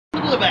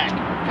Blueback.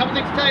 A couple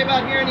things to tell you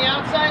about here on the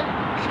outside.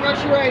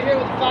 Structure right here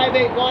with the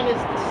 581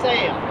 is the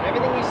sail.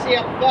 Everything you see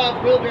up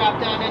above will drop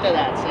down into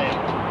that sail.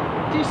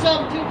 Two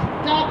sub tubes at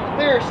the top of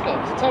the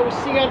periscopes. That's how we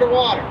see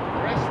underwater.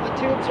 The rest of the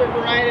tubes are a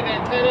variety of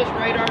antennas,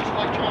 radars,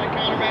 electronic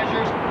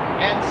countermeasures,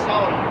 and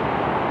sonar.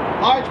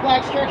 Large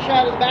black structure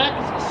out of the back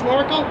is the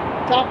snorkel.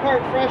 Top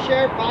part fresh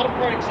air, bottom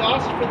part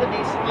exhaust for the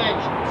diesel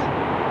engines.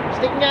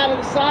 Sticking out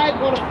of the side,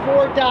 one of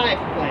 4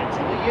 dive planes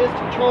that we use to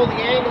control the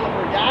angle of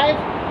our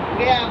dive.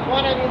 We have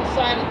one on either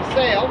side of the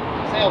sail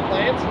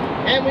planes,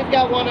 and we've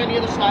got one on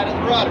either side of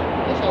the rudder.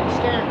 Those are the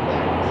stern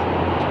planes.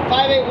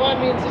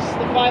 581 means this is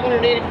the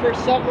 581st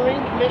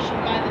submarine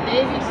commissioned by the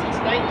Navy since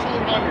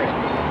 1900.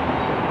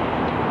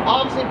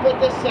 OMSI put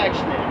this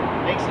section in.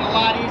 Makes it a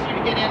lot easier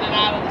to get in and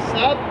out of the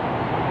sub.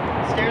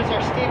 The stairs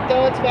are steep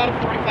though, it's about a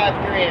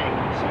 45-degree angle.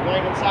 So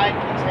going inside,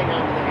 please hang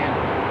on to the handle.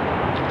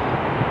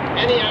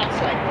 Any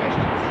outside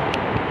questions?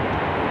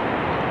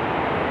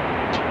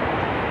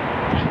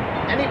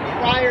 Any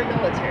prior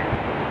military?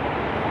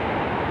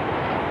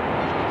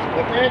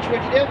 What branch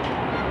would you do?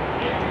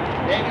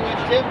 Navy,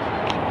 what'd you do?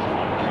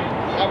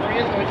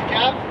 Submarines, what was your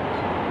job?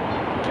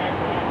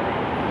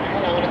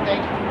 And I want to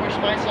thank you for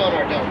pushing my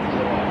sonar down through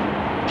the water.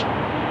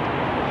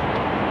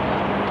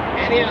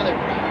 Any other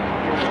prior?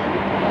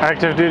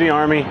 Active duty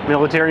Army,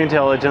 military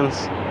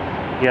intelligence.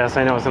 Yes,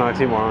 I know it's an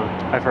oxymoron.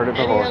 I've heard it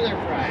before. Any other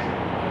prior?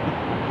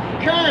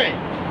 Current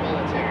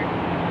military.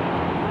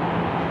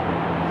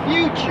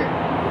 Future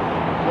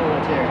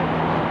military.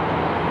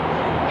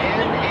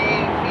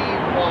 NAVY.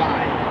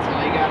 That's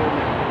all you gotta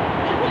know.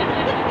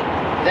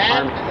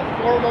 That and the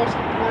 4 most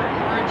important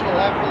words you'll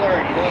ever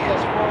learn. You know what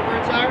those 4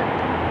 words are?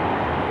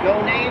 Go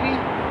Navy,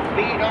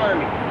 beat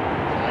Army.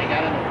 That's all you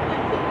gotta know.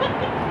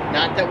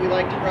 Not that we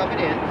like to rub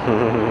it in,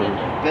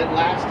 but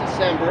last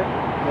December,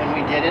 when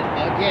we did it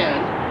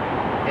again,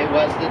 it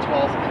was the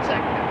 12th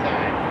consecutive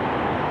time.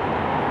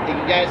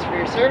 Thank you guys for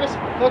your service.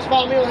 Folks,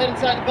 follow me. We'll head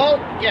inside the boat.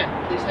 Again,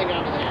 please hang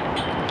on to the handle.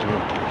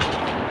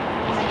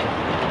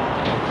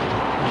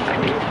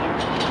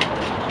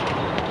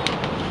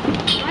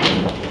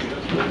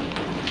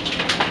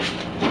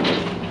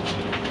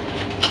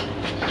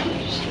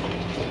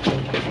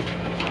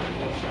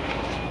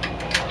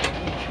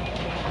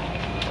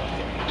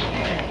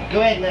 Go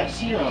ahead and have a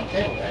seat on the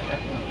table right there.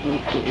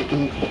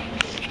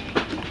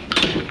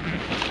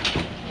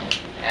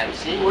 Have a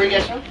seat. Where are you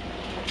guys from?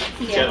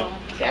 Seattle.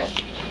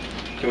 Seattle.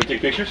 Can we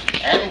take pictures?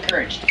 And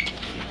encouraged.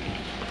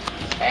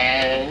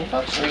 And you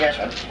folks, where are you guys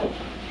from?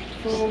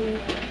 From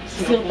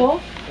Singapore,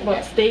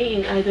 but stay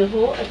in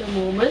Idaho at the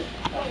moment.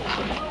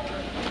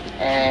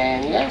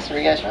 And you guys, where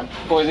are you guys from?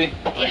 Boise.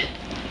 Yeah.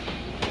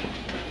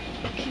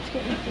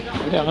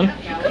 Down.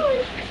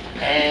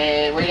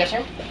 And where are you guys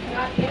from?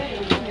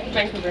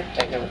 Vancouver.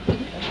 Vancouver.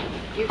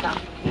 Utah.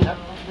 Yep.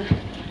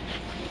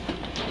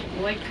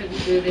 Boy,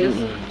 couldn't do this.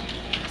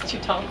 It's too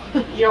tall.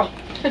 Yeah.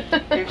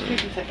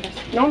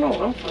 No,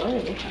 I'm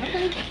fine.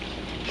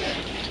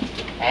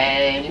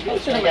 And you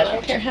folks, where are you guys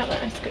from? Here, have a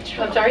nice good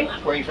shot. I'm sorry?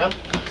 Where are you from?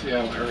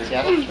 Seattle.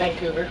 Seattle.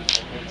 Vancouver.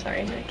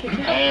 Sorry, not kidding.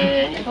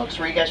 And you folks,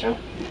 where are you guys from?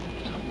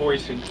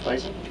 Boise.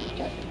 Boise.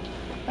 Okay.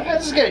 Okay,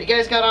 this is good. You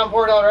guys got on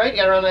board all right. You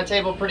got around that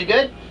table pretty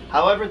good.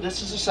 However,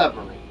 this is a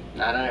submarine,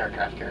 not an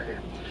aircraft carrier.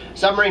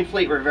 Submarine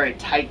fleet, we're a very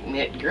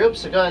tight-knit group,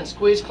 so go ahead and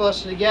squeeze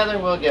closer together.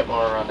 We'll get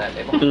more around that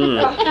table.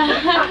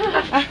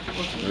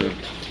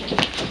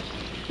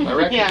 My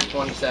record is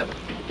 27.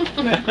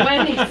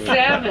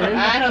 27?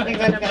 I don't think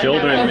that's gonna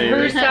Children, happen. maybe.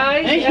 Her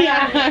size?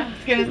 Yeah, I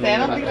was gonna say, I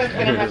don't think that's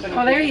gonna happen.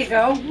 Oh, there you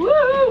go.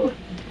 Woo!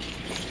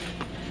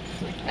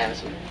 We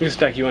can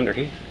stack you under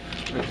here.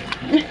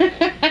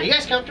 Are you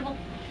guys comfortable?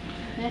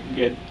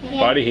 Good.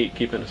 Body heat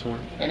keeping us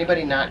warm.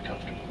 Anybody not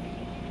comfortable?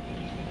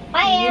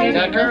 Hi,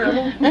 Not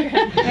comfortable?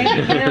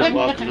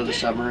 Welcome to the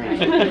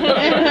submarine.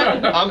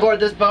 On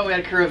board this boat, we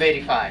had a crew of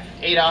 85.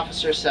 8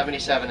 officers,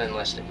 77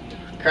 enlisted.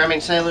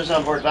 Cramming sailors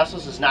on board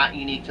vessels is not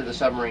unique to the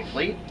submarine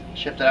fleet.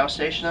 Ship that I was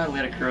stationed on, we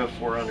had a crew of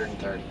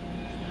 430.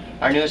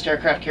 Our newest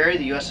aircraft carrier,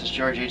 the USS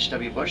George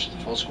H.W. Bush, the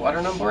full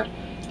squadron on board,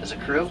 has a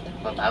crew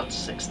of about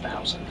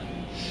 6,000.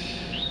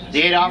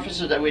 The 8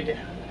 officers that we did,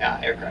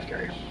 aircraft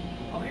carrier.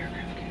 Oh,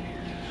 aircraft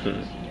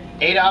carrier.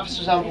 8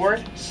 officers on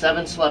board,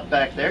 7 slept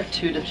back there,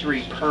 2 to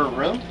 3 per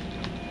room.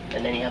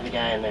 And then you have the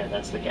guy in there,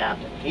 that's the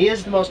captain. He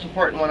is the most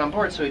important one on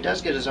board, so he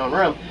does get his own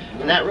room.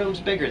 And that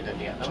room's bigger than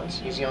the other ones.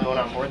 He's the only one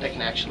on board that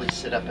can actually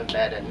sit up in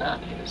bed and not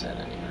hit his head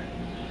anywhere.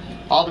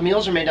 All the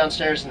meals are made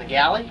downstairs in the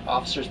galley.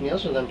 Officers'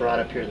 meals are then brought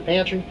up here to the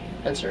pantry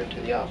and served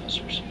to the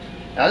officers.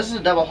 Now this is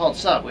a double-hulled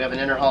sub. We have an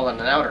inner hull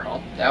and an outer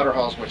hull. The outer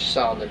hull is what you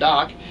saw on the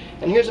dock.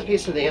 And here's a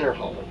piece of the inner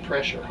hull, the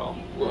pressure hull.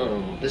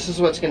 Whoa. This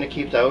is what's going to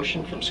keep the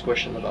ocean from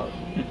squishing the boat.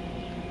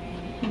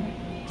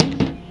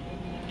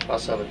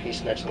 Also have a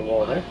piece next to the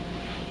wall there,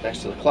 next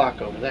to the clock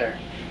over there,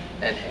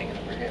 and hanging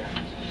over here.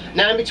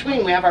 Now in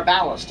between we have our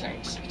ballast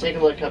tanks. If you take a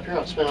look up here,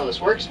 I'll explain how this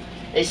works.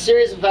 A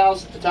series of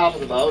valves at the top of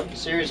the boat, a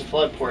series of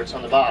flood ports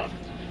on the bottom.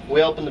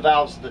 We open the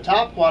valves at the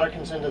top, water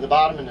comes into the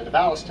bottom into the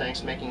ballast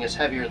tanks, making us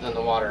heavier than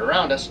the water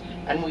around us,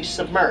 and we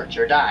submerge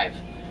or dive.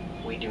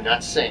 We do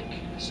not sink.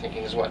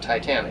 Sinking is what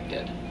Titanic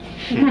did.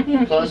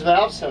 Close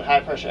valves, send high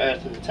pressure air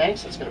through the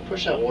tanks. That's going to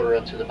push that water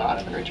up to the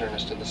bottom and return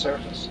us to the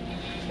surface.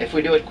 If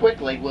we do it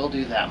quickly, we'll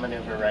do that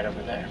maneuver right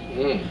over there.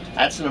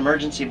 That's an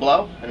emergency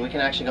blow, and we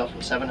can actually go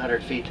from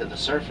 700 feet to the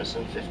surface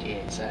in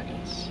 58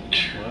 seconds.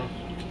 Wow.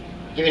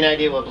 Give you an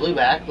idea what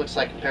Blueback looks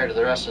like compared to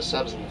the rest of the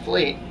subs in the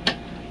fleet.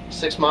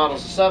 6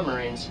 models of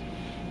submarines,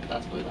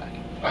 that's Blueback.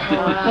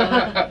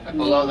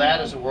 Below that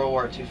is a World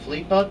War II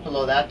fleet boat.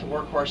 Below that, the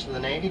workhorse of the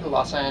Navy, the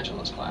Los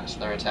Angeles class.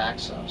 They're attack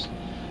subs.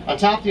 On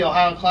top, the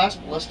Ohio class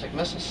ballistic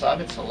missile sub.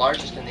 It's the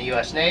largest in the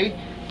U.S. Navy.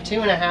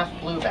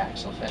 2.5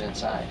 Bluebacks will fit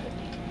inside.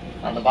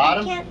 On the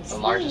bottom, the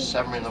largest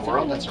submarine in the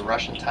world. That's a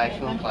Russian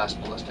Typhoon class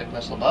ballistic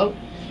missile boat.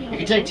 If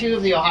you take 2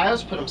 of the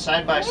Ohios, put them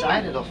side by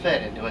side, it'll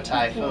fit into a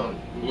Typhoon.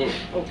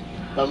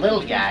 The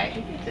little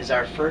guy is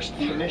our first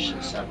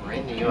commissioned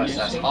submarine, the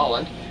USS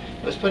Holland.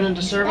 It was put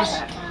into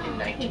service in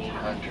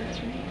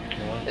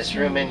 1900. This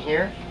room in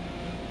here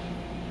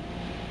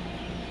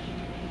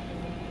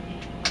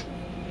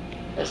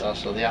is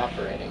also the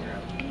operating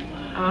room.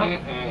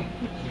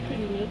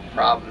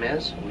 Problem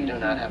is, we do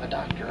not have a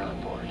doctor on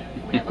board.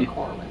 We have a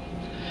corpsman.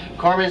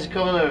 Corpsman is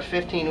equivalent of a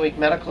 15-week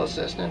medical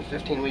assistant,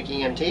 15-week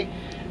EMT.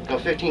 Go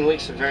 15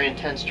 weeks of very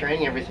intense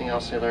training, everything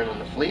else they learn in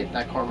the fleet.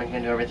 That corpsman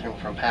can do everything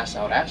from pass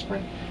out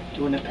aspirin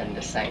to an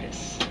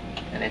appendicitis.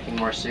 Anything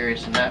more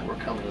serious than that, we're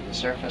coming to the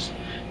surface,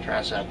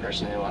 transfer that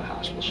person into a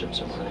hospital ship,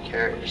 some one of the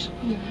carriers.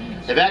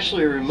 They've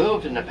actually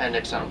removed an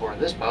appendix on board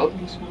this boat.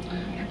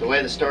 The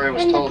way the story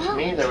was told to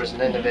me, there was an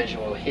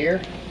individual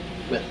here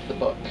with the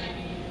book.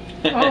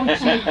 There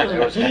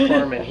was a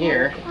corpsman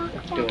here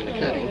doing the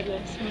cutting,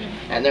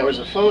 and there was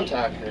a phone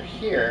talker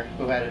here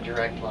who had a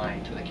direct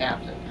line to the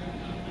captain.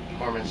 The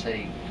corpsman said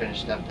he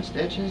finished up the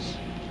stitches.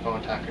 The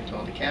phone talker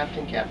told the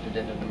captain. Captain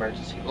did an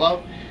emergency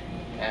blow,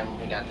 and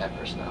we got that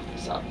person off the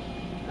sub.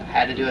 I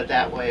had to do it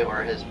that way,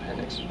 or his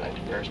appendix was going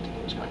to burst and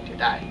he was going to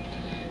die.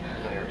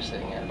 And we were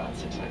sitting at about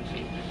 600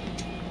 feet.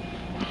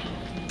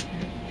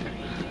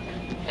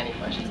 Any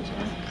questions?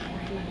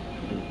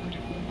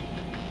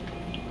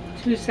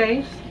 2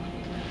 safes?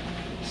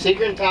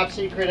 Secret and top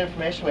secret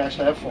information, we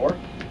actually have 4.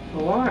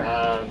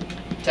 4.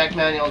 Tech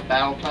manuals,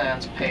 battle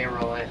plans,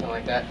 payroll, anything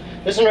like that.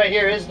 This one right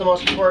here is the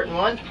most important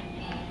one,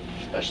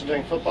 especially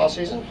during football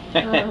season.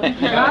 Any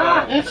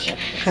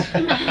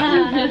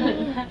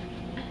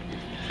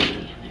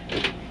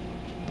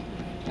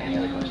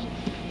other questions?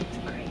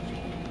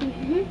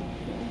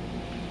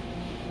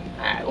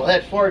 Alright, we'll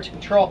head forward to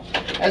control.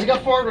 As we go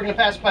forward, we're going to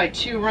pass by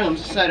 2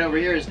 rooms. This side over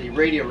here is the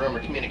radio room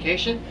or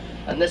communication.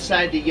 On this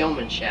side, the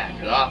yeoman shack,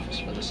 or the office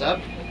for the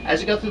sub.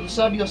 As you go through the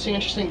sub, you'll see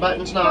interesting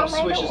buttons, knobs,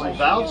 switches, and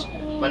valves.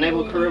 My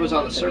naval crew is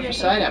on the surface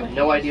side. I have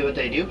no idea what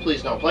they do.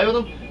 Please don't play with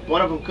them.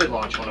 One of them could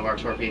launch one of our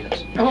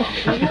torpedoes. Well,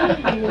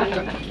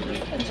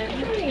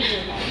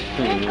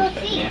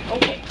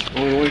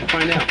 we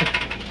find out.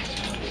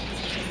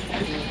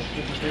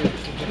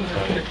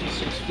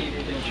 56 feet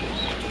 8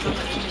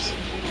 inches.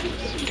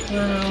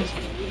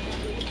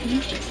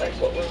 Just like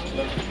what we're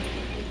doing.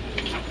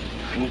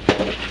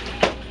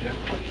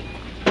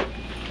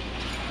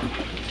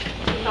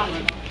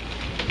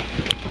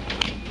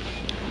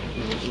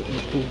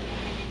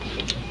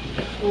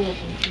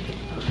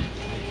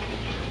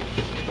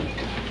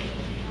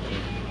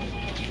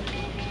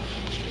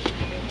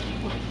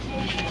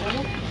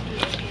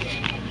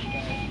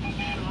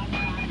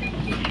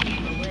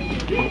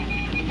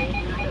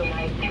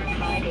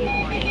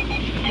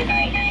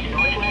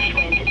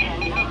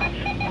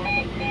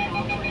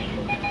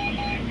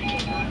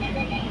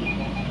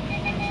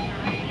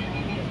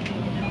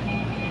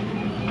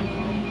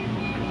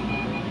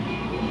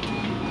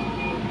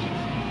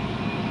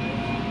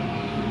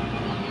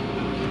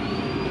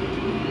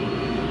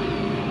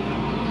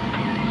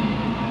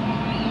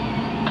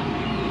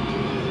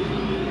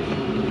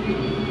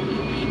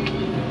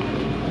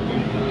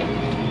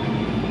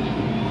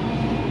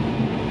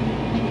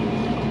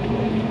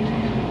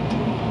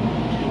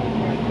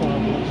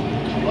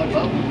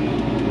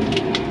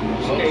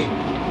 Skate.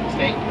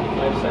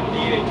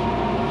 578.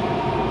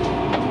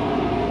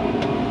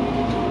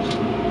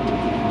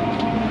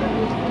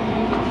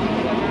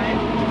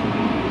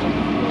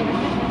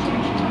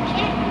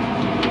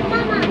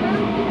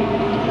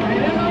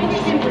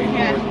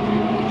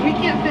 We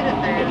can't fit it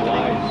there.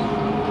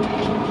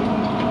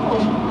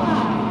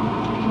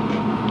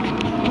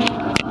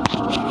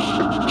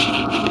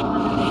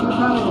 You're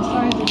probably the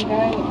size of the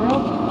guy that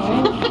broke it,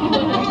 right?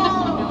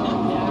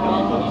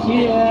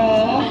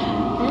 Yeah.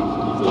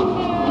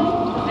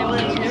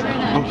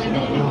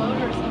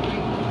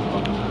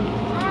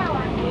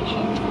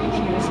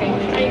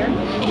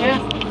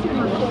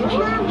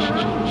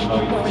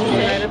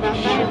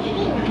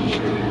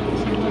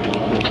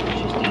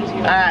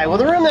 Alright, well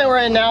the room that we're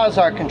in now is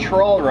our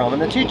control room,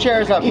 and the 2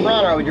 chairs up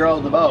front are we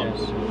drove the boat.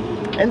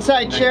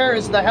 Inside chair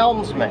is the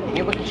helmsman.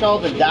 He will control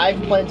the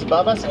dive planes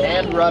above us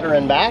and rudder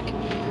and back.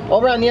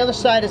 Over on the other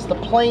side is the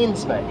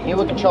planesman. He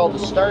will control the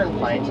stern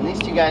planes, and these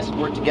 2 guys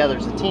work together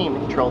as a team to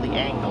control the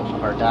angle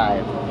of our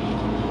dive.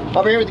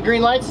 Over here with the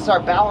green lights is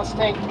our ballast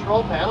tank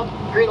control panel.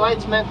 Green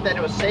lights meant that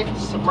it was safe to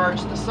submerge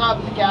the sub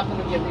and the captain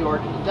would give the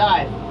order to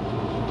dive.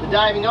 The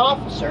diving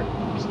officer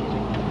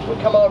would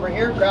come over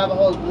here, grab a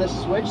hold of this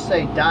switch,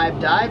 say dive,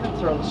 dive, and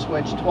throw the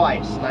switch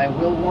twice. And I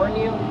will warn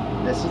you,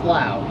 this is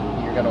loud.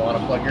 You're going to want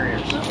to plug your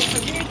ears.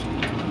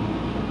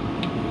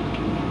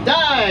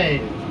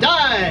 Dive!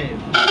 Dive!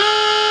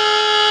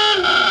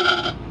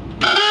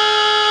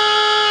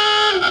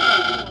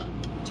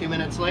 2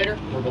 minutes later,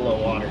 we're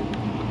below water.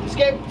 The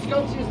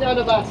scope's used down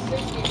to about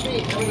 60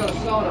 feet. Then we go to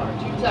sonar.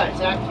 2 types,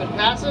 active and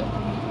passive.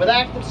 With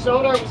active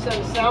sonar, we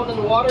send the sound in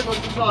the water, goes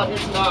until it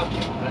hits an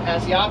object. When it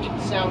has the object,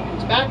 the sound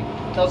comes back,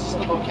 tells us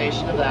the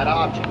location of that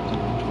object.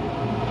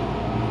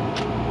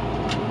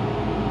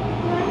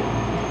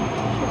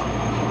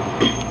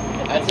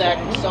 That's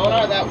active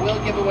sonar. That will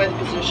give away the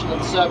position of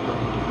the submarine.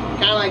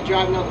 Kind of like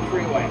driving on the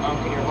freeway,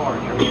 honking your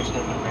horn. Everyone's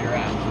going to know where you're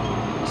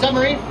at.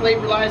 Submarine fleet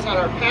relies on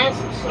our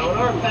passive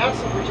sonar.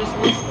 Passive, we're just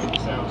listening to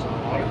sounds in the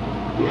water.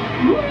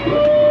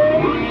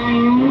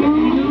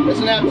 This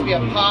one happens to be a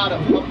pod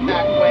of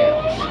humpback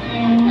whales.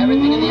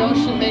 Everything in the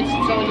ocean makes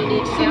its own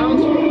unique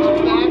sounds, from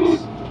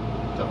humpbacks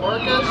to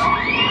orcas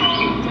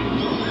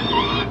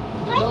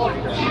to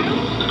dolphins.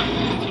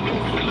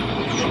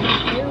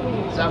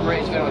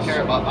 Submarines, we don't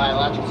care about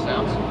biological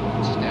sounds.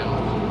 It's just animals.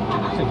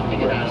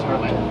 Get out of our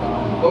way.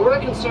 What we're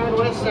concerned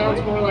with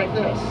sounds more like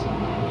this.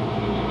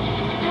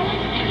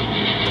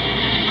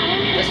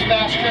 This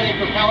fast-turning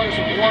propeller is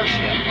a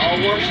warship. All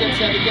warships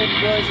have the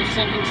capabilities of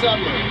sinking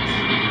submarines.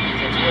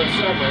 Since we're a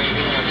submarine,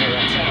 we don't want to hear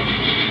that sound.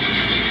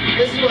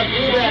 This is what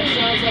Blueback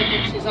sounds like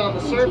when she's on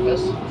the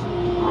surface.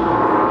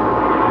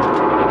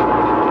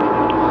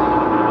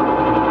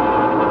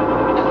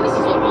 And this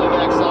is what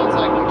Blueback sounds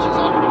like when she's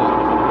underwater.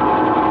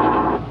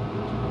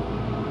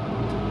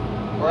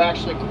 We're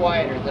actually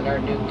quieter than our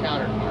new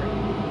counterpart,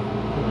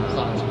 as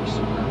long as we're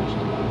submerged.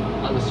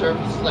 On the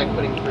surface, it's like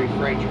putting 3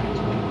 freight trains.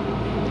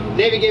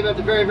 Navy gave up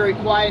the very, very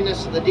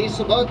quietness of the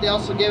diesel boat. They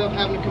also gave up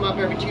having to come up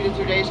every 2 to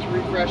 3 days to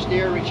refresh the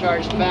air,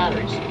 recharge the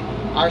batteries.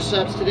 Our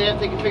subs today, if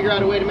they can figure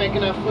out a way to make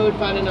enough food,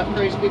 find enough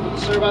crazy people to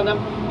serve on them,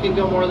 can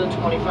go more than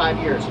 25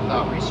 years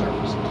without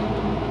resurfacing.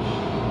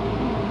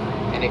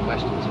 Any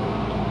questions?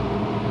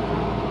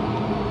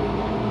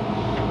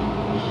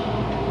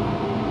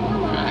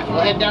 Alright,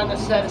 we'll head down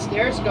this set of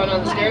stairs. Going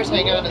on the stairs,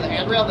 hang on to the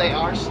handrail. They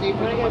are steep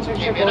with the ones we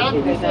came in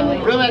on.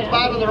 Room at the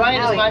bottom of the right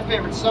is my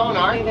favorite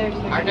sonar.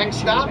 Our next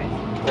stop,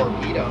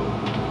 torpedo.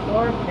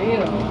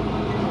 Torpedo.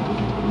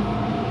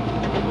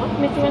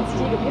 Missy wants to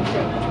take a picture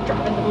of us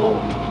dropping the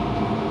boat.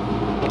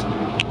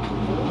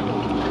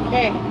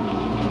 Okay. 1,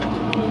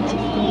 2, 3.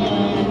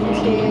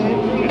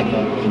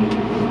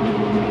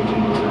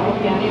 Oh,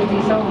 yeah, you'll be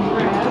so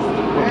impressed.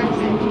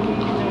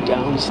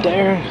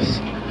 Downstairs.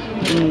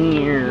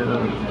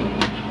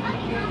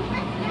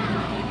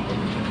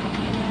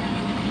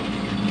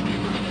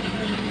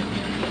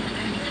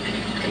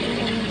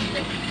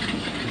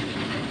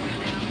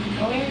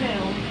 Going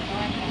down.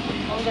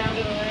 Going down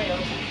to the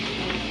rails.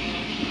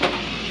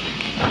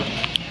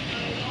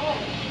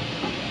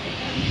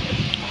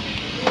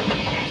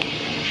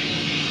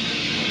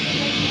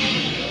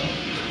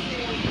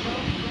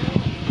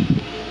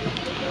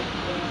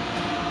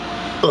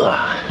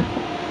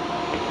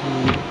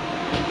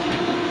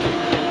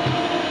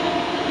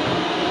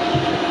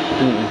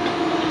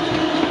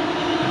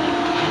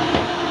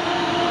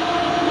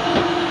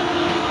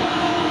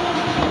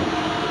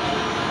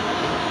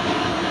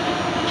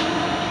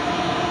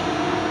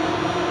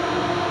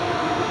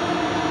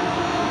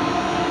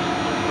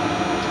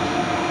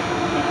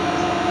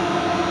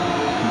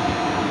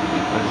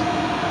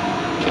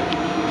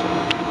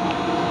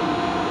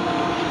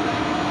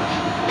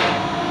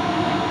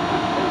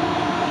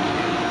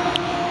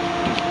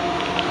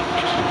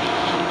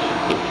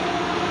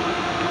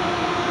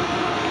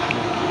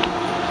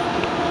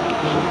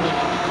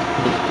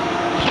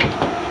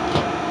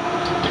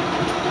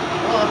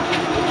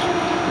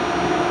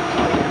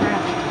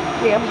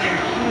 Yeah,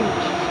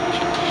 huge.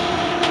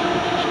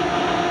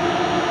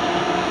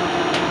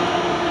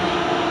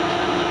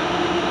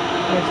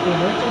 There's the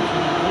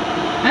emergency.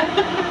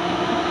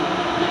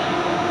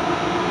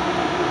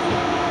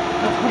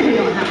 Let's hope we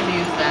don't have to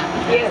use that.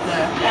 Yes,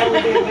 that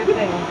would be a good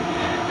thing.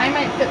 I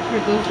might fit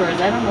through those doors.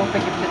 I don't know if I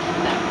can fit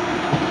through that.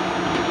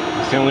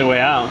 It's the only way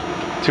out.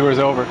 Tour's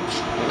over.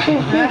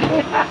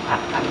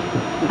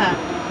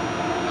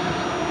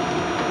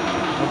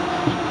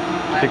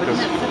 I think this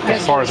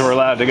as far as we're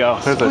allowed to go.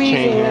 There's a chain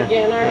Squeezing here.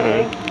 again, aren't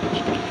we?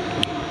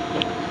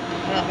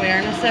 Well, we are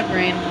in a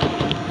submarine.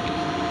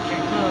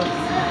 You're close.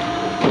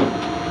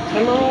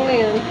 Come on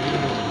in.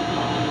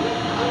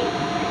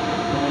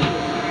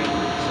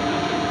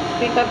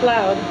 Speak up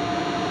loud.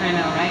 I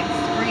know, right?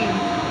 Scream.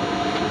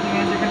 You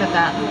guys are good at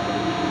that.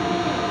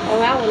 Oh,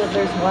 that one if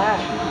there's black.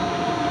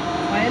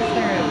 Why is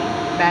there a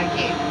bad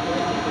gate?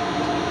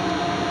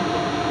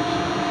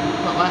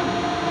 What?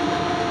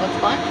 What's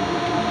black?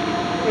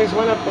 There's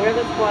one up there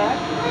that's black.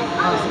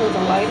 This one's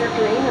a lighter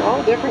green.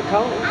 All different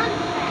colors.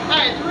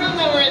 Alright, the room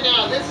that we're Alright,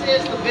 now this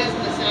is the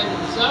business end of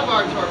the sub,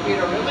 our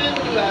torpedo room, and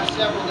we do have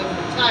several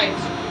different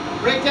types.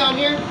 Right down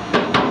here,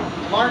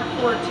 Mark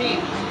 14.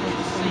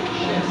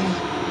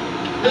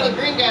 Little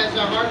green guys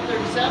are Mark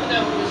 37,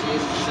 that one was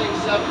used to sink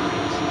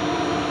submarines.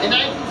 In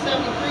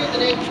 1973, the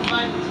Navy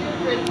combined the two,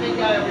 created a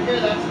big guy over here,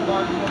 that's the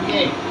Mark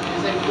 48.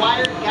 It's a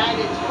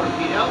wire-guided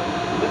torpedo.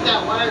 With that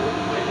wire, we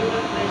can put new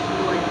information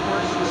during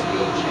course and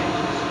speed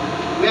changes.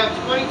 We have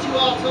 22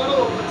 all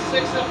total. We'll put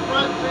 6 up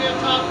front, 3 on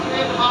top,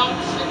 3 at the bottom,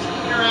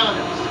 16 around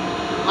us.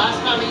 Last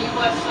time a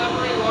U.S.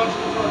 submarine launched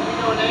a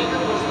torpedo and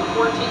anchor was the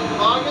 14th of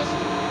August,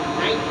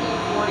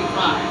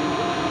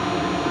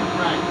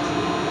 1945. Right.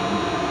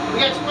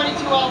 We got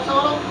 22 all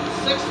total.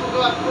 6 will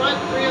go up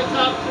front, 3 on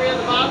top, 3 on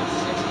the bottom,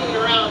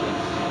 16 around us.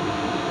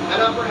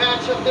 That upper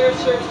hatch up there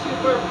serves 2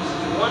 purposes.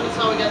 One, it's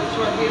how we get the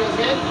torpedoes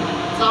in.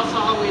 It's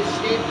also how we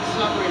escape the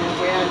submarine if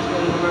we had to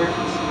in an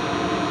emergency.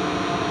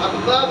 Up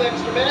above,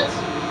 extra minutes.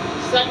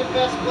 Second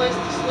best place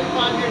to sleep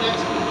on here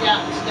next to the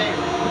captain's stateroom.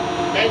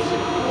 Nice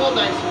and cool,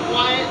 nice and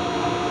quiet.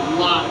 A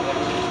lot of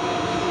extra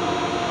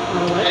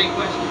space. Any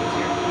questions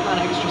here? A lot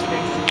of extra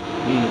space.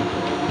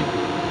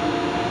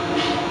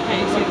 Hey,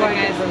 So you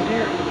guys, from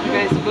here. you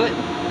guys foot?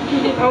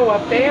 Oh,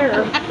 up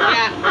there.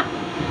 Yeah.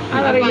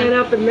 I thought he meant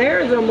up in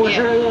there somewhere.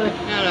 Yeah.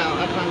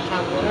 No, up on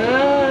top of it.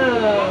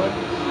 Oh.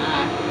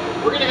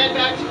 We're going to head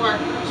back to our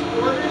crew's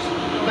quarters.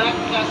 Go back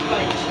and pass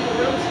by 2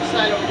 rooms. This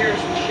side over here is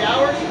some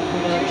showers.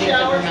 2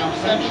 showers,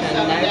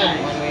 77 bags.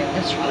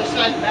 Other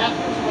side, the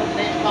bathrooms, what the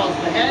name calls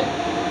the head.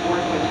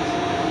 Work with us.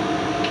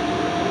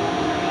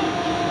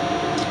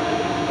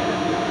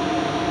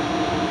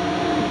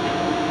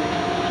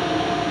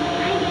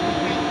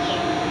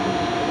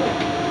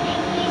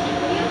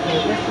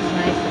 This is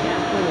nice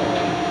and cool.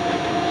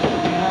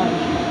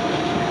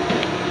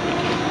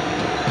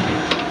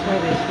 That's why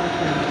they sleep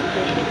in the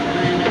kitchen.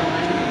 I know,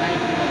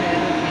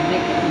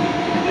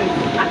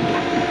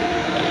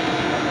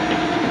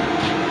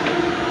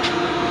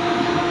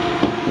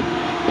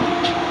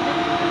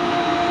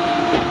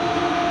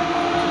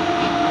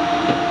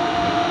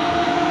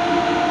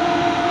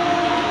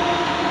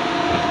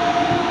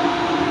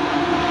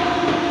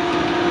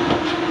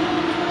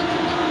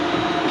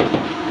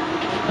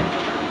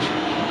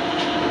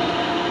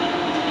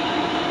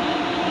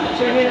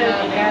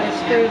 Got a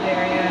screw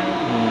there, yeah.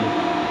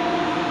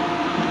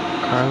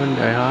 Carbon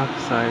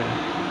dioxide.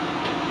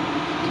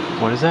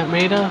 What is that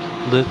made of?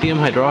 Lithium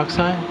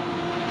hydroxide?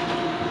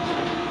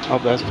 Oh,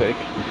 that's fake.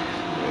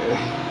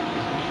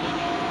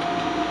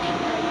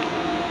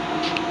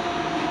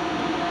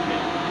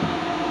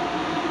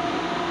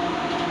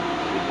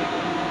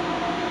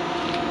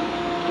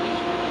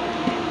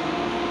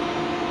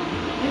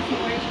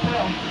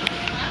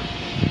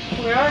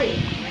 Where are you?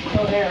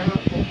 Oh, there.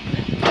 Okay.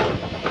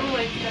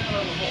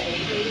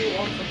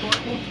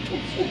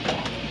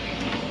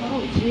 Oh,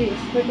 jeez.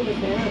 Look at the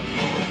bear.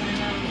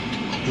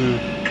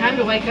 Time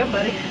to wake up,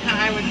 buddy.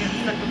 I would get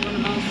stuck with one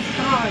of those.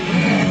 Oh,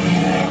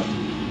 yeah.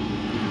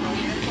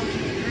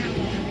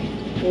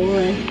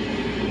 Boy.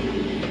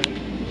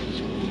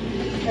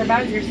 They're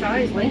about your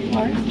size,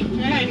 lengthwise.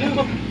 Yeah, I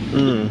know.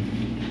 Hmm.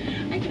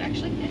 I could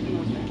actually fit in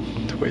those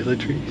bags.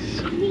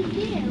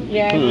 Toiletries.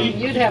 Yeah,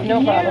 you'd have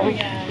no problem.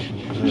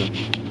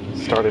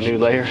 Start a new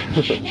layer.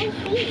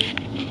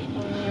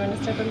 You want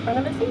to step in front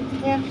of the seat?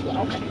 Yeah.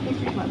 Okay.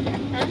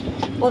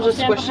 We'll just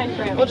Stand squish. behind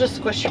Graham. We'll just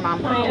squish your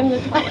mom. I am the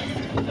tallest.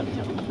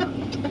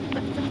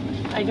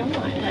 I don't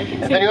mind. I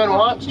can If see. anyone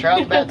wants, try out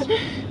the beds.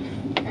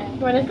 You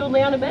want to go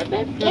lay on a bed,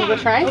 babe? You wanna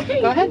go try? Okay,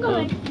 Go ahead. Go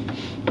ahead.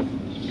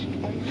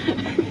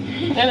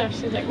 I know.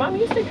 She's like, Mom,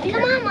 you sit here.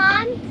 Come on,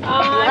 Mom.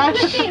 I'm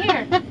gonna stay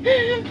here.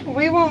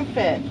 We won't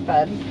fit,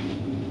 bud.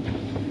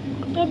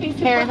 Don't be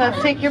super Here, let's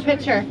hard. take your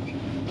picture.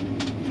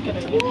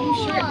 It's gonna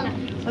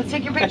be- Let's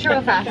take your picture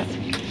real fast.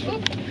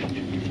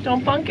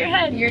 Don't bunk your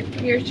head.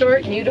 You're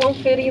short and you don't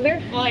fit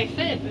either? Well, I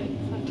fit, but it's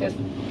not Just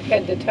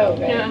head to toe,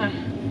 right? Yeah.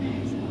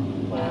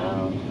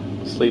 Wow.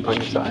 Sleep on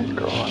your side,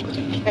 girl.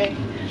 Okay.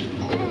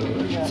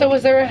 So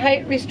was there a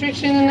height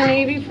restriction in the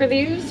Navy for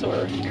these,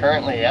 or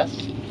Currently,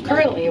 yes.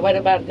 currently? What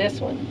about this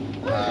one?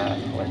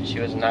 When she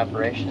was in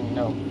operation,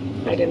 no.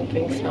 I didn't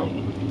think so.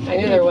 I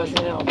knew there was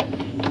now.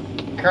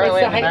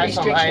 Currently, the the height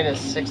maximum restriction? height is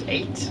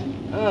 6'8".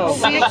 Oh.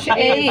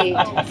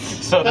 6'8".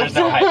 So there's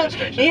no height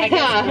restriction. I guess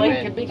Yeah.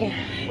 Blake could be.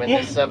 When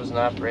this sub was in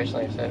operation,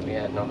 like I said, we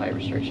had no height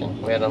restriction.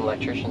 We had an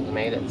electrician's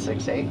mate at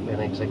 6'8", we had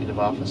an executive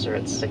officer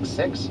at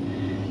 6'6",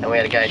 and we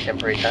had a guy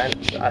temporary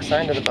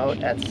assigned to the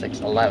boat at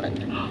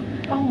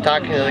 6'11".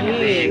 Talking to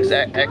the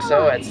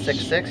XO at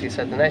 6'6", he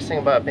said the nice thing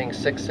about being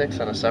 6'6"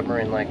 on a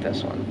submarine like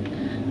this one,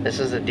 this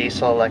is a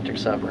diesel electric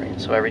submarine,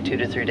 so every 2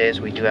 to 3 days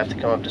we do have to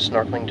come up to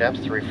snorkeling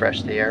depth to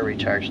refresh the air,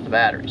 recharge the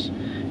batteries.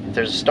 If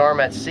there's a storm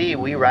at sea,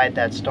 we ride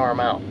that storm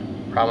out.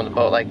 Problem with a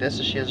boat like this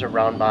is she is a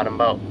round bottom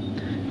boat.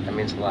 That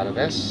means a lot of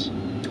this,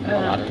 and a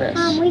lot of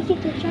this. We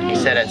get to try He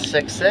said at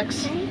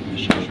 6'6",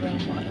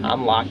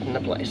 I'm locked into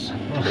place.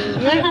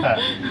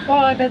 Well,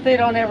 I bet they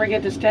don't ever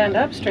get to stand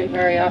up straight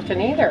very often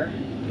either.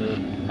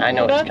 I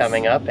know Well, it's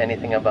coming up.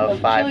 Anything above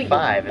Until you get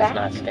 5'5" is back.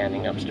 not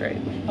standing up straight.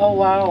 Oh,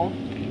 wow.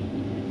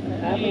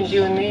 That means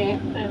you and me.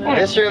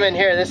 This room in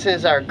here, this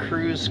is our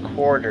crew's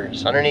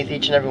quarters. Underneath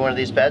each and every one of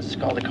these beds is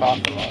called a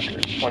coffin locker.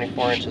 It's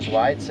 24 inches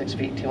wide, 6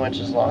 feet 2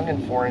 inches long,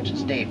 and 4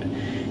 inches deep.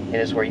 It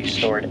is where you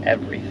stored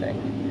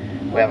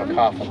everything. We have a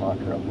coffin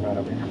locker open right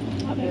over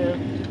here.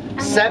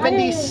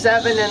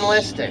 77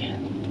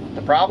 enlisted.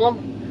 The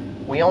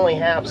problem? We only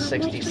have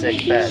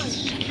 66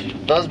 beds.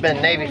 Those have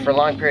been Navy for a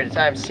long period of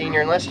time.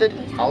 Senior enlisted,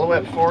 all the way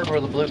up forward where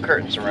the blue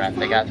curtains are wrapped.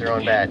 They got their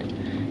own bed.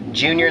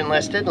 Junior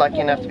enlisted, lucky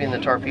enough to be in the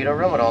torpedo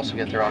room, would also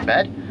get their own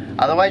bed.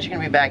 Otherwise, you're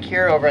going to be back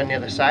here over on the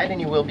other side,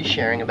 and you will be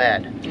sharing a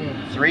bed.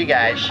 3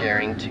 guys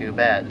sharing 2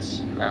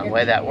 beds. Now, the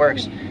way that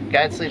works,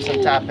 guy that sleeps on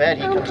the top bed,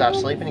 he comes off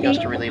sleeping, he goes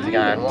to relieve the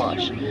guy on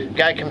watch.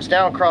 Guy comes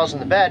down, crawls in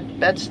the bed,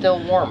 bed's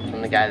still warm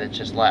from the guy that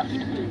just left.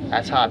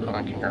 That's hot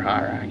bunking or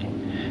hot racking.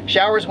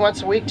 Showers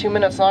once a week, 2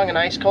 minutes long and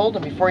ice cold,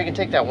 and before you can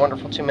take that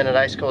wonderful 2-minute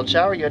ice cold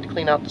shower, you had to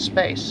clean out the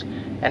space.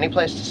 Any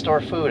place to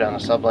store food on a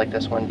sub like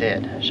this one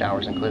did,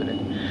 showers included.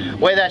 The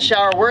way that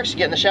shower works, you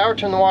get in the shower,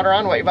 turn the water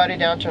on, wet your body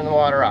down, turn the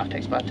water off.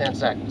 Takes about 10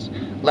 seconds.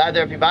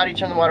 Lather up your body,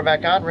 turn the water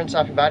back on, rinse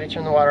off your body,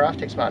 turn the water off.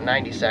 Takes about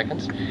 90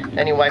 seconds.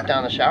 Then you wipe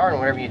down the shower, and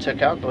whatever you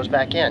took out goes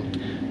back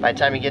in. By the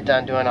time you get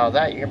done doing all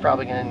that, you're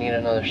probably going to need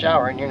another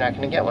shower, and you're not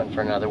going to get one for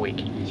another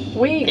week.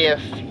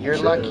 If you're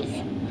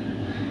lucky.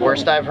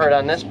 Worst I've heard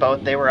on this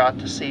boat, they were out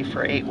to sea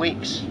for 8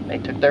 weeks. They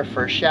took their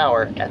first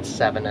shower at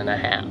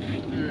 7.5.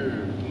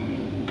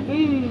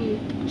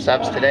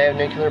 Subs today have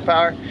nuclear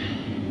power.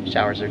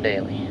 Showers are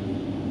daily.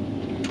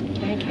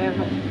 Thank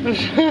heaven.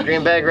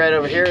 Green bag right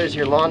over here is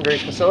your laundry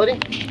facility.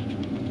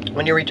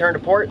 When you return to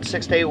port,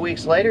 6 to 8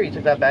 weeks later, you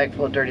took that bag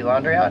full of dirty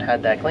laundry out,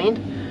 had that cleaned.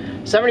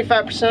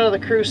 75% of the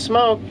crew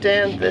smoked,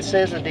 and this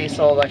is a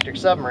diesel electric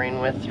submarine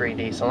with 3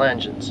 diesel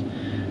engines.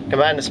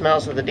 Combine the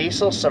smells of the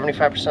diesel,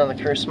 75% of the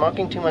crew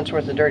smoking, 2 months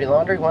worth of dirty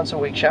laundry, once a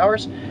week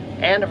showers,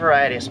 and a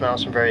variety of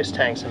smells from various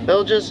tanks and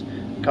bilges.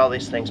 We call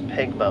these things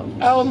pig boats.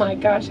 Oh my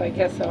gosh, I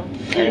guess so.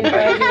 I'm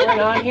glad you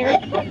weren't on here.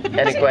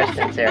 Any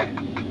questions here?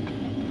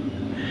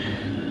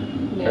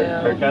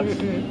 No.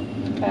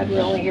 Glad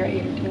we're only here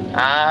 8 or 2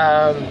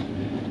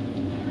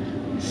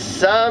 minutes.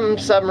 Some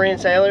submarine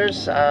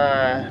sailors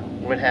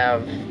would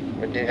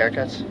do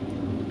haircuts.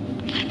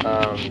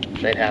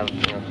 They'd have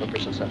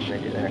clippers and stuff, and they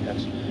do the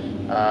haircuts.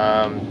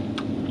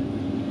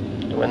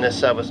 When this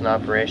sub was in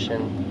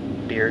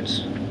operation,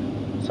 beards.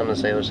 Some of the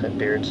sailors had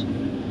beards.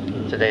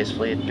 Today's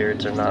fleet,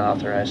 beards are not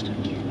authorized,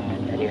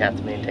 and you have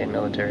to maintain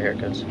military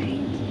haircuts.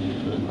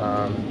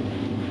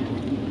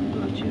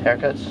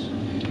 Haircuts.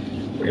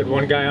 We had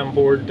one guy on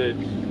board that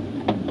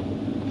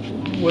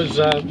was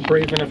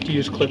brave enough to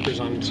use clippers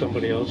on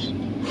somebody else.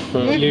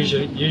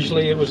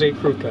 Usually it was a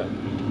crew cut.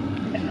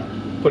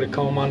 Put a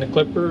comb on the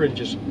clipper and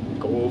just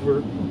go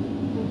over.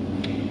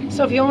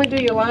 So if you only do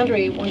your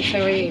laundry once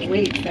every 8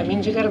 weeks, that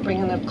means you got to bring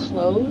enough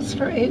clothes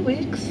for 8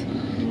 weeks?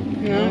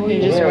 No, you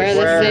just wear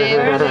the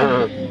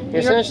same. You're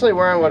essentially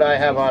wearing what I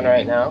have on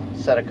right now, a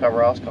set of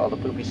coveralls called a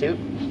poopy suit,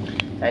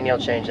 and you'll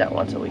change that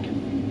once a week.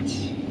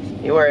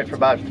 You wear it for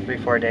about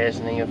 3-4 days,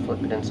 and then you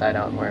flip it inside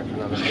out and wear it for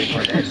another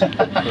 3-4 days.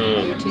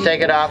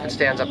 Take it off, it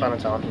stands up on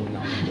its own.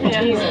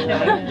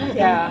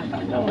 Yeah.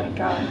 Oh my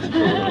gosh.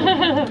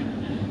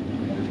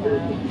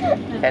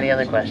 Any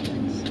other questions?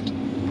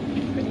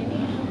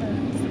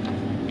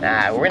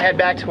 We're going to head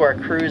back to our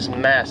crew's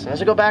mess. And as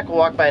we go back, we'll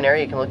walk by an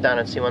area you can look down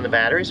and see one of the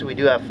batteries. We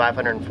do have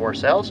 504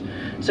 cells,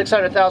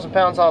 600,000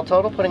 pounds all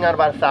total, putting out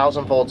about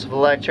 1,000 volts of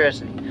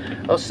electricity.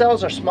 Those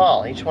cells are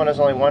small. Each one is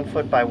only 1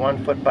 foot by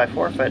 1 foot by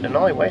 4 foot and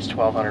only weighs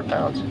 1,200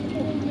 pounds. Do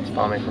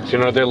you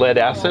know if they're lead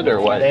acid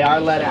or what? They are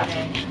lead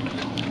acid.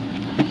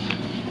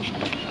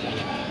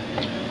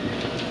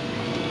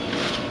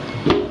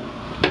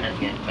 And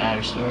again,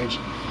 battery storage.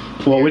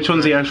 Well, which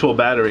one's the actual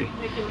battery?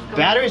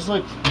 Batteries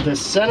look, the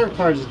center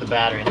part is the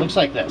battery. It looks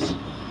like this.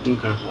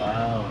 Okay.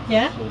 Wow.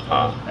 Yeah?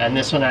 And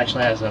this one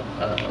actually has a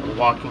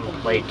walking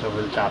plate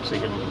over the top so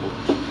you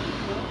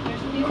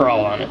can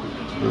crawl on it.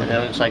 And it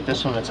looks like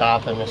this one at the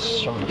top and this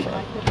is from the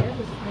front.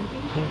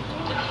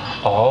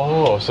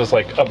 Oh, so it's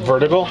like up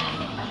vertical?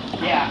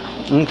 Yeah.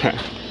 Okay.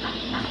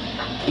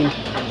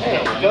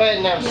 Hey, go ahead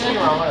and have a seat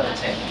on one of the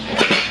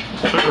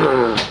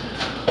tables.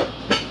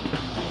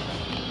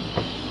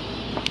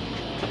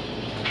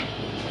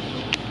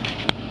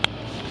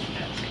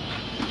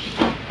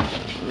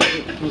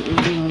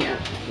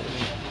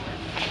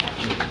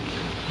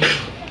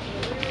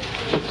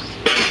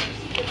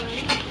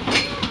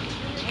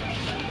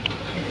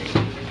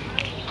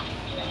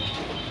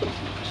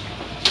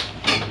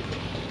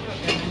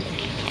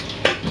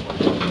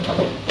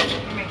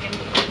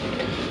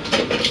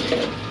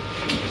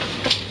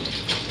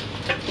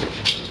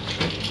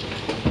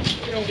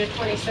 You don't get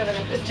 27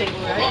 at this table,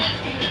 right?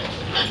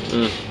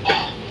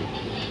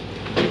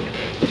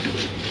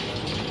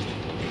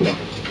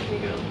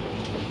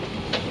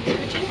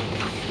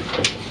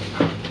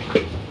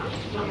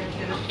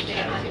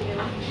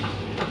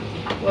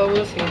 Well,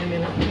 we'll see in a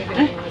minute. Maybe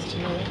they want us to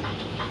know.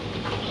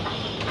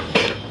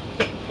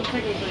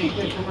 Technically, you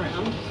could come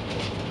around.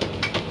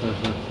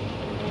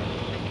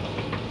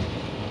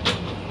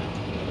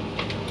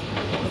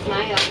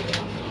 Smile.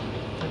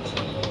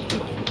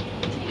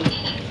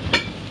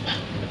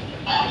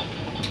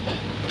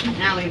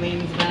 Allie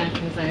leans back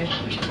as I.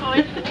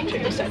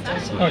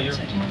 Oh, you're.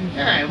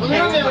 Alright, well, the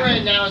movement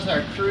right now is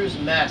our cruise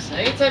mess. And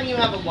anytime you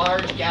have a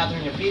large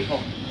gathering of people,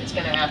 it's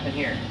going to happen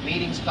here.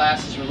 Meetings,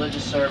 classes,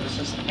 religious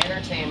services,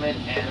 entertainment,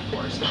 and of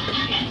course, the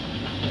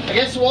meeting.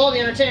 Against the wall, the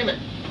entertainment.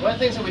 One of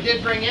the things that we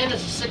did bring in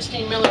is a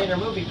 16mm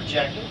movie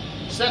projector.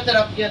 Set that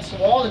up against the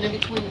wall, and in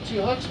between the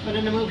two hooks, put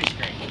in a movie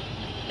screen.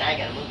 Now I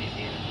got a movie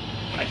theater.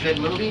 A good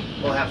movie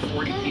will have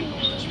 40 people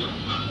in this room.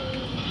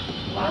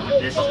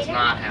 This does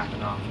not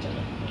happen often.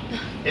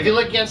 If you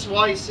look against the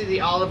wall, you see the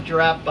olive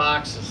giraffe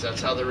boxes.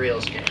 That's how the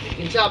reels came. You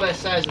can tell by the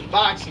size of the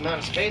box, the amount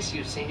of space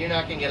you've seen, you're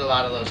not going to get a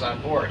lot of those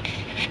on board.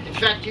 In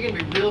fact, you're going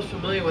to be real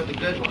familiar with the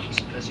good ones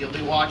because you'll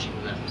be watching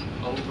them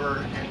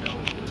over and over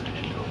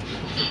and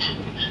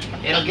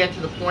over. It'll get to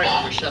the point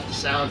where we shut the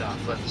sound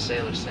off, let the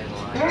sailors say the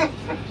lines.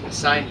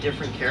 Assign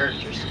different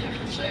characters to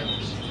different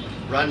sailors.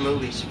 Run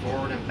movies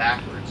forward and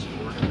backwards,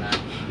 forward and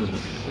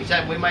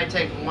backwards. We might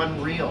take one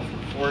reel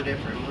from 4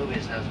 different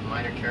movies that has a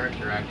minor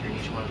character actor in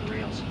each one of the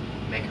reels.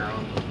 Make our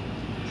own movie.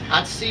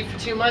 Out to sea for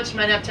 2 months, you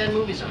might have 10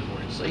 movies on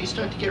board, so you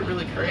start to get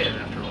really creative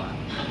after a while.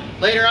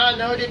 Later on,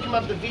 though, it did come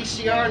up to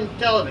VCR and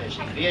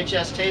television.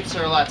 VHS tapes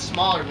are a lot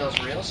smaller than those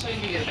reels, so you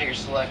can get a bigger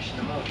selection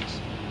of movies.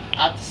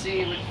 Out to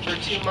sea for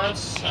 2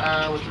 months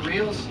with the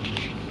reels,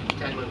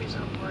 10 movies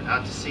on board.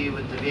 Out to sea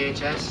with the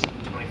VHS,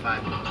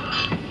 25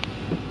 movies.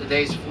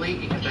 Today's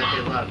fleet, you can bet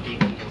they love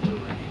DVD and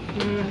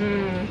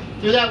Blu-ray.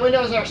 Through that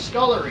window is our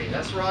scullery.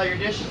 That's where all your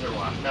dishes are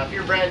washed. Now, if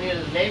you're brand new to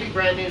the Navy,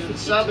 brand new to the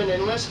sub, and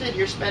enlisted,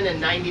 you're spending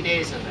 90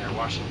 days in there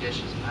washing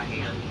dishes by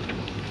hand.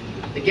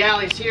 The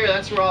galley's here.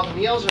 That's where all the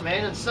meals are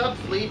made, and sub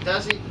fleet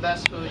does eat the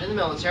best food in the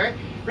military,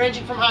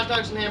 ranging from hot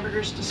dogs and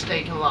hamburgers to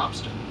steak and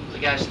lobster. The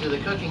guys who do the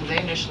cooking, they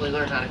initially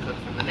learn how to cook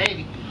from the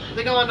Navy.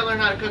 They go on to learn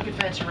how to cook at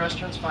fancy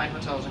restaurants, fine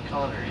hotels, and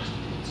culinary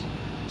institutes.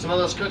 Some of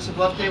those cooks have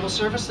left table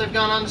service. They've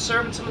gone on to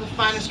serve at some of the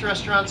finest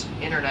restaurants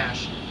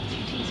internationally.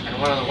 And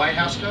one of the White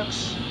House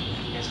cooks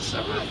is a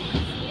submarine.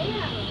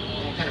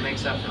 It kind of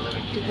makes up for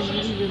living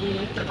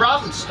conditions. The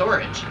problem is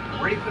storage.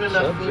 Where do you put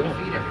enough food to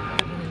feed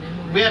everybody?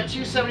 We have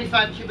 2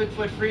 75 cubic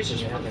foot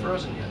freezers for the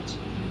frozen goods.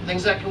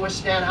 Things that can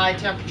withstand high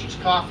temperatures,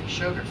 coffee,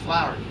 sugar,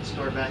 flour, you can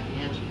store back in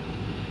the engine.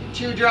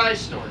 2 dry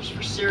stores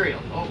for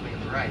cereal, oatmeal,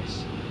 and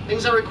rice.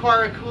 Things that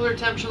require a cooler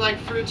temperature like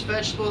fruits,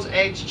 vegetables,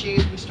 eggs,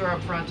 cheese, we store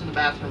up front in the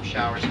bathroom,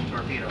 showers, and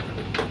torpedo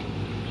room.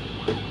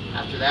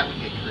 After that, we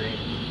get creative.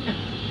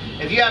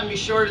 If you happen to be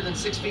shorter than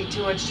 6 feet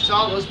 2 inches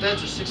tall, those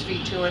beds are 6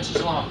 feet 2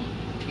 inches long.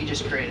 You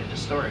just created a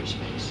storage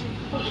space.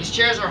 These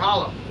chairs are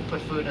hollow. We'll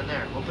put food in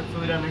there. We'll put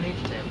food underneath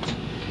the tables.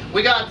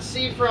 We got to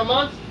sea for a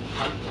month.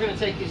 We're going to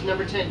take these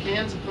number 10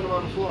 cans and put them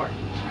on the floor.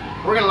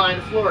 We're going to line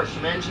the floors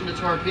from engine to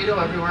torpedo,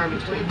 everywhere in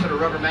between, put a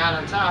rubber mat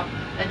on top,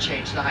 and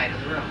change the height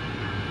of the room.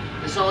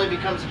 This only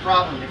becomes a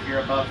problem if you're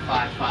above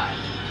 5'5".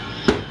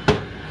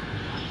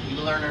 You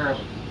learn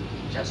early,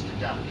 just a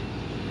duck.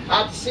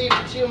 Out to sea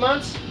for 2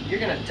 months, you're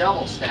going to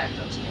double stack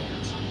those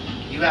cans.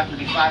 You happen to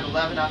be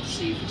 5'11", out to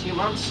sea for 2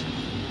 months.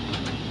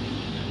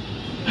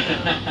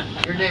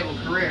 Your naval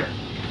career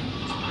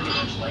is pretty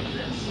much like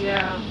this.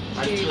 Yeah.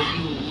 Until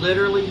you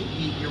literally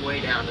eat your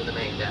way down to the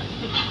main deck.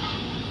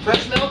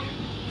 Fresh milk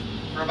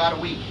for about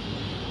a week,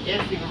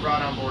 if even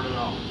brought on board at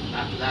all.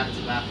 After that, it's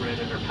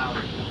evaporated or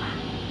powdered milk.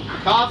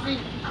 Coffee,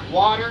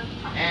 water,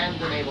 and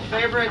the naval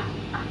favorite,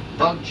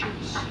 bug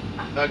juice.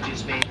 Bug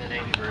juice being the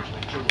Navy version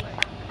of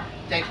Kool-Aid.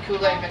 Take the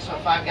Kool-Aid, mix it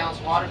with 5 gallons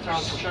of water, throw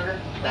in some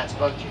sugar. That's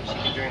bug juice.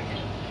 You can drink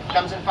it.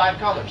 Comes in 5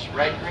 colors: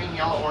 red, green,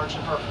 yellow, orange,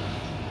 and purple.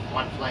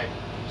 1 flavor: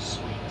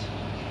 sweet.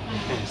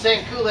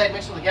 Same Kool-Aid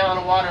mixed with a gallon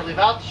of water, leave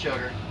out the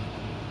sugar,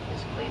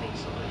 is cleaning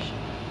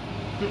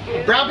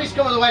solution. Brown piece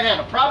come with a white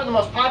handle. Probably the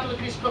most popular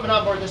piece of equipment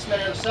on board this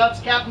many of the subs.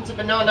 Captains have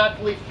been known not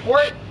to leave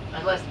port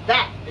unless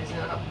that is in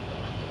a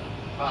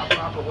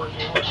proper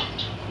working order.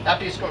 That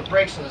piece of equipment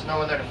breaks and there's no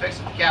one there to fix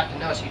it. The captain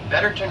knows you'd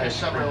better turn your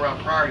submarine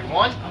around priority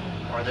 1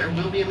 or there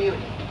will be a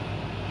mutiny.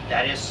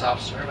 That is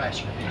soft-serve ice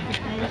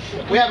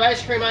cream. We have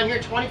ice cream on here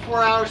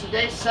 24 hours a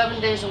day,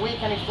 7 days a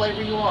week, any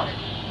flavor you want it.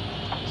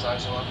 As long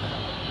as you want it.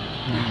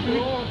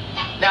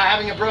 Now,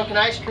 having a broken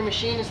ice cream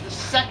machine is the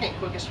second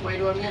quickest way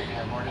to a mutiny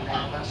on board a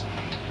naval vessel.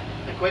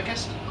 The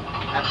quickest?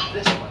 Have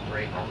this one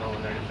break while no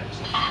one there to fix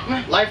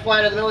it.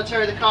 Lifeline of the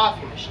military, the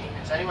coffee machine.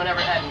 Has anyone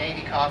ever had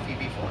Navy coffee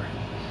before?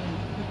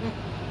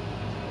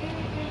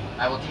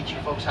 I will teach you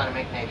folks how to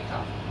make Navy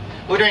coffee.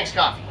 Who drinks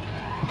coffee?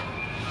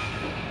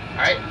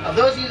 Alright, of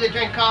those of you that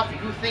drink coffee,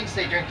 who thinks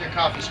they drink their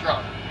coffee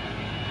strong?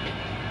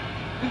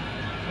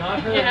 Not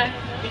her. Yeah.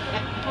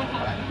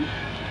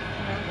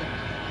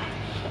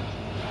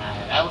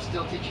 I will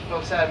still teach you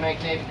folks how to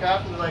make Navy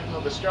coffee. We like a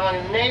little bit strong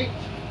in the Navy.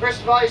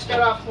 First of all, you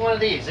start off with one of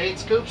these, 8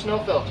 scoops, no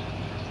filter.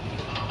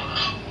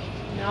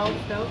 No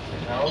filter.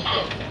 No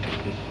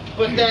filter.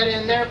 Put that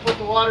in there, put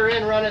the water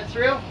in, run it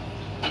through,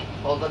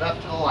 hold it up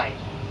to the light.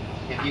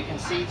 If you can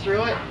see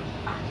through it,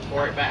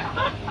 pour it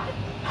back.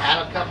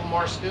 Add a couple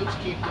more scoops,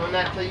 keep doing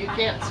that till you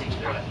can't see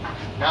through it.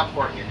 Now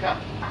pour it in your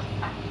cup.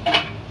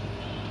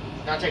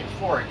 Now take a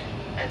fork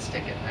and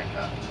stick it in that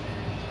cup.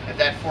 If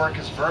that fork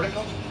is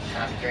vertical,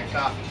 time to drink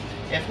coffee.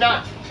 If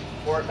not,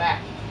 Pour it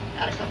back.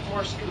 Add a couple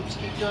more scoops.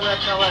 Keep doing that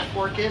until that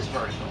fork is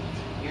vertical.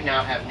 You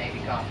now have Navy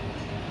coffee.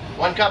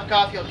 1 cup of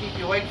coffee will keep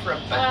you awake for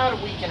about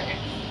a week and a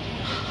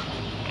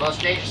half.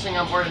 Most dangerous thing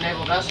on board a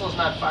naval vessel is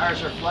not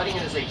fires or flooding.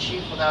 It is a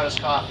chief without his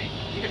coffee.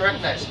 You can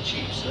recognize the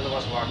chiefs. They're the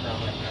ones walking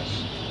around like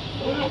this.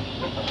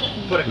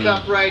 Put a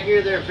cup right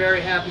here. They're very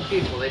happy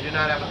people. They do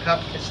not have a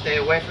cup. Stay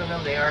away from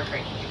them. They are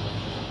cranky people.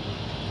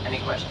 Any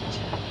questions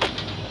here?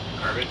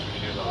 Garbage?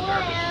 We do all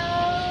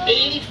garbage.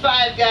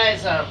 85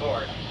 guys on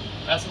board.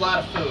 That's a lot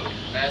of food.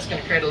 That's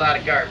going to create a lot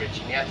of garbage,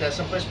 and you have to have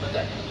someplace to put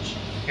that garbage.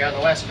 Here on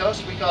the West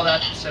Coast, we call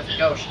that the Pacific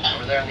Ocean.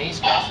 Over there on the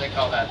East Coast, they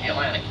call that the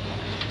Atlantic.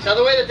 Now,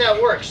 the way that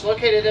that works,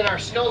 located in our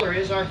scullery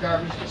is our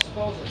garbage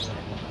disposal center.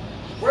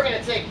 We're going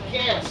to take a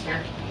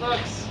canister,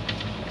 looks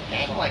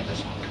kind of like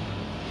this one.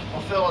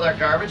 We'll fill with our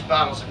garbage,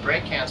 bottles that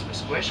break, cans we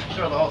squish,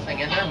 throw the whole thing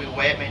in there, we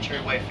weigh it, make sure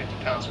it weighs 50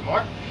 pounds or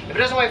more. If it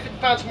doesn't weigh 50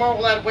 pounds or more,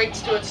 we'll add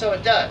weights to it so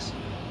it does.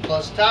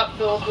 Close the top,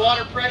 fill with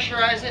water,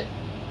 pressurize it,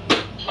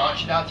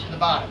 launch it out through the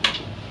bottom.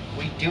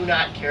 We do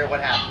not care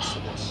what happens to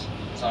this,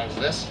 as long as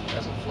this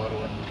doesn't float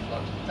away,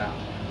 float to the top.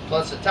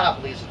 Floats to the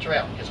top, leaves a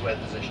trail, gives away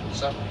the position of the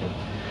submarine.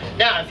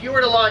 Now, if you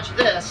were to launch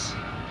this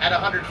at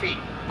 100 feet,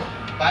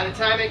 by the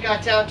time it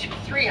got down to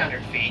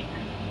 300 feet,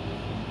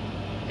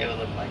 it would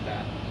look like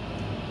that.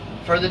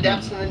 Further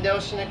depths in the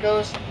ocean it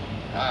goes,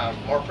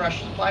 more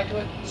pressure is applied to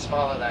it, the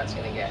smaller that's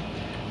going to get.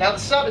 Now the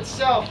sub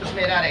itself is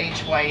made out of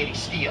HY80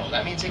 steel.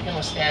 That means it can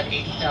withstand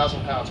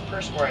 80,000 pounds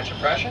per square inch of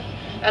pressure.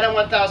 And at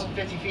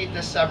 1,050 feet,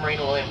 this submarine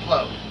will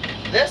implode.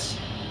 This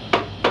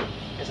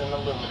is an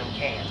aluminum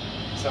can,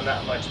 so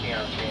not much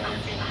beyond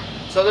 300 feet.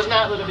 So there's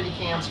not little bitty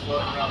cans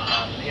floating around the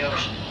bottom of the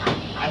ocean.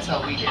 That's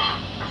how we did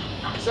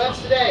it.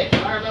 Subs today,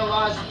 environmental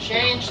laws have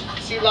changed,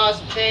 sea laws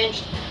have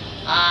changed.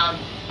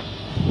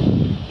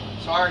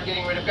 So our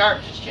getting rid of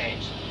garbage has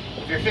changed.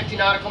 If you're 50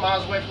 nautical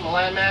miles away from the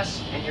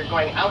landmass and you're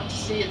going out to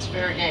sea, it's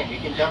fair game. You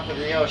can dump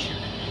into the ocean.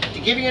 To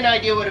give you an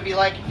idea what it would be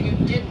like if you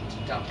didn't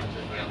dump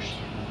into the ocean.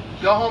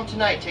 Go home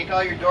tonight, take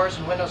all your doors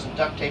and windows and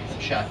duct tape them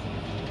shut.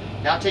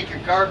 Now take your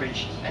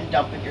garbage and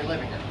dump it in your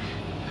living room.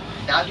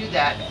 Now do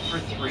that for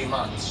 3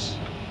 months.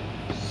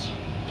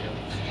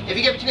 If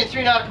you get between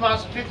 3 nautical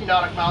miles and 50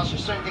 nautical miles,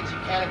 there's certain things you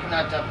can and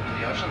cannot dump into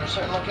the ocean. There's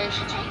certain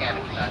locations you can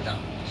and cannot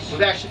dump.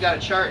 We've actually got a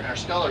chart in our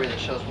scullery that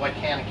shows what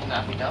can and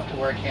cannot be dumped and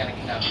where it can and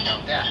cannot be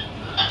dumped at.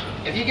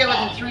 If you get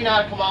within 3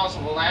 nautical miles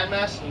of the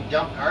landmass and you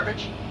dump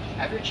garbage,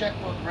 have your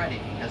checkbook ready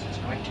because it's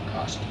going to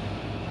cost you.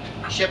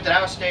 The ship that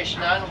I was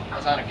stationed on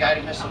was on a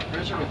guided missile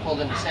cruiser. We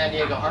pulled into San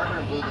Diego Harbor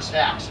and blew the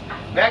stacks.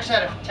 We actually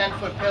had a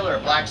 10-foot pillar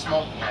of black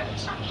smoke behind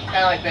us, kind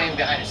of like being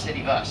behind a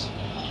city bus.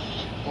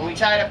 When we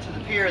tied up to the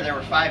pier, there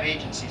were 5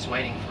 agencies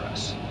waiting for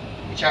us.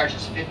 They charged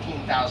us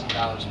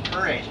 $15,000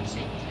 per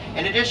agency.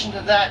 In addition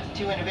to that, the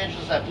 2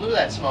 individuals that blew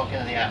that smoke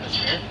into the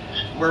atmosphere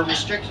were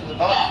restricted to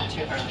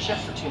the ship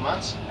for 2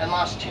 months and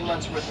lost 2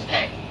 months worth of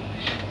pay.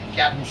 The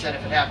captain said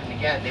if it happened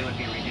again, they would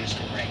be reduced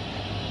in rate.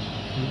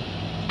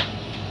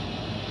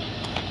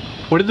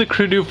 What did the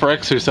crew do for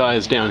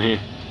exercise down here?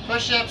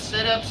 Push-ups,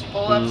 sit-ups,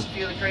 pull-ups, a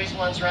few of the crazy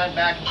ones run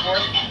back and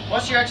forth.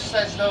 Most of your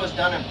exercise, though, is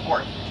done in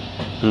port.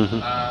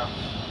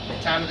 The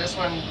time of this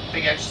one,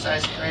 big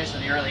exercise craze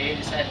of the early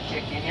 80s hadn't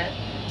kicked in yet.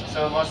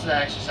 So most of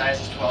that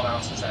exercise is 12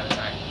 ounces at a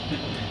time.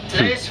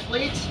 Today's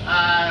fleet,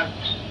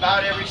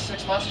 about every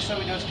 6 months or so,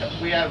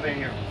 we have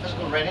a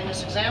physical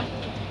readiness exam.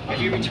 If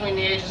you're between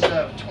the ages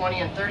of 20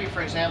 and 30,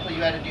 for example,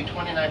 you had to do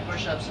 29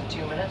 push-ups in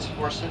 2 minutes,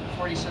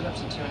 40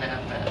 sit-ups in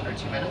 2.5 minutes, or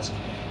 2 minutes,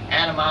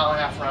 and a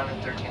mile-and-a-half run in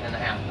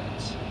 13.5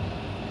 minutes.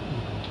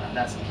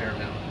 That's the bare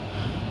minimum.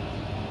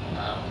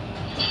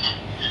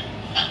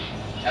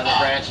 Other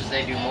branches,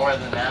 they do more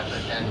than that,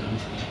 but then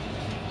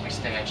we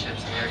stay on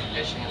ships in air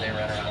conditioning and they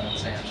run around in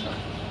sand. So.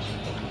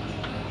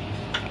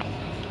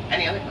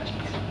 Any other questions?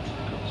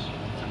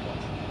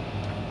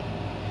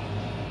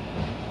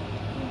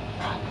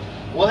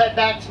 We'll head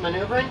back to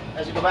maneuvering.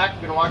 As we go back,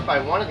 we're going to walk by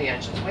one of the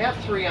engines. We have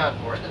 3 on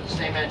board. They're the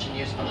same engine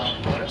used in the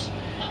locomotives.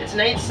 It's an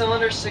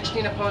 8-cylinder,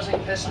 16 opposing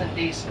piston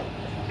diesel.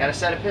 Got a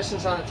set of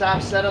pistons on the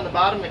top, set on the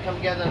bottom. They come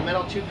together in the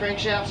middle, 2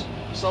 crankshafts.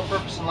 Sole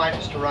purpose in life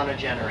is to run a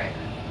generator.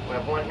 We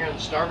have one here on the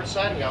starboard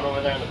side. We got one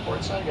over there on the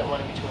port side. We got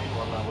one in between,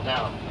 one level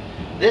down.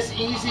 This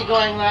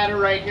easy-going ladder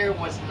right here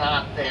was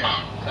not there.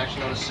 It's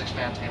actually on a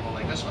 6-man table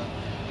like this one.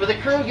 For the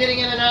crew getting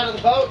in and out of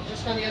the boat,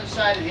 just on the other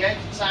side of the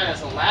exit sign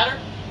is a ladder.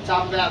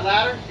 Top of that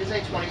ladder is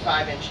a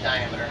 25-inch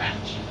diameter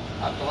hatch.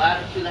 Up the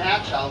ladder through the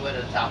hatch all the way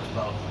to the top of the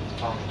boat.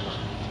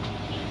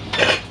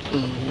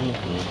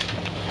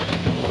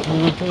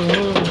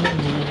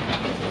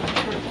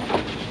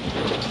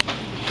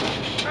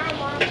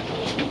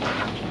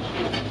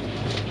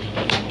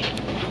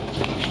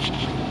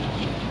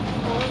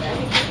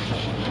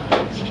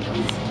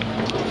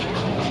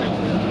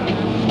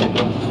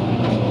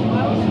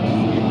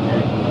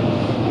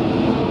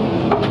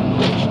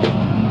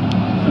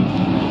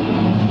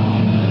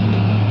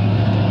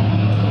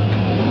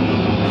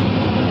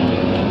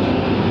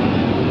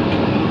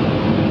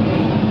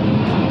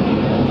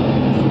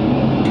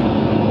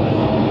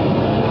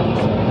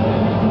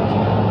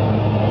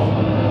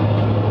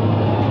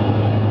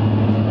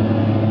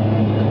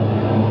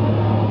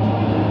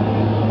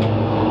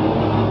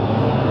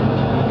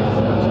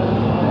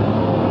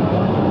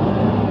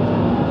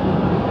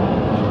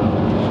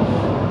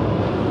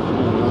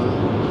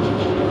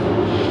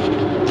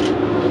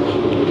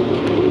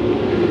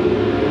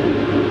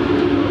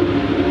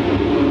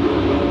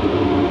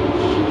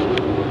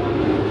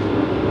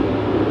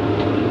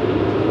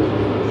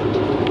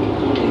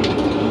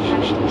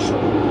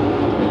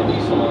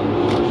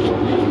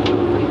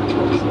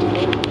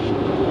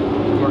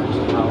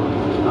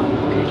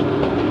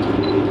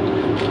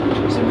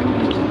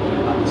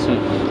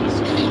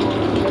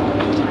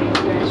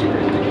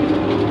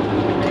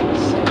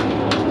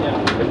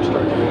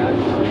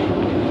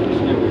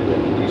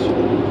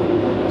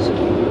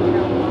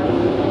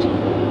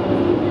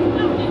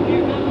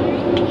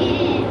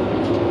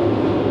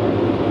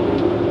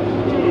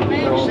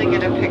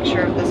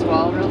 picture of this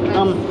wall real quick?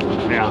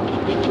 Yeah.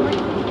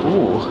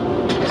 Ooh,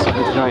 this is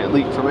a giant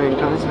leak for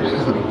mankind.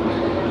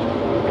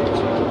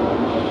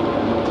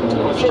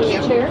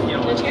 Chair? I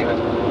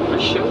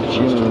showed that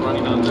she's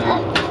running on the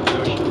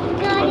ocean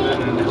other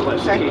than an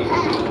LST.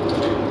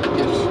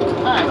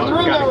 Alright, well, the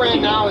room that we're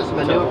in now is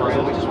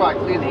maneuvering. We just walked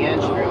through the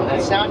engine room.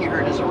 That sound you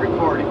heard is a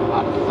recording,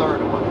 about a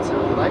third of what it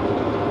sounded like.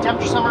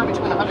 Temperature somewhere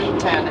between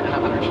 110 and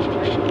 130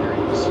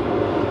 degrees.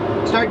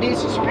 Start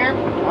diesels from here.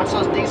 Once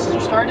those diesels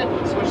are started,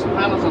 switch the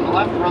panels on the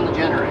left, run the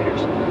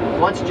generators.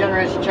 Once the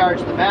generators charge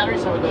the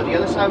batteries, then we go to the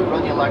other side, we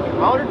run the electric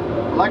motor.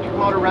 The electric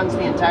motor runs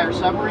the entire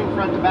submarine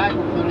front to back,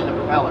 including the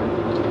propeller.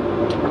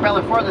 The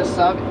propeller for this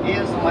sub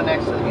is the one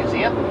next to the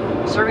museum,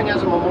 serving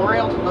as a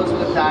memorial to those who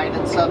have died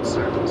in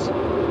subservice.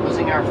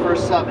 Losing our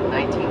first sub in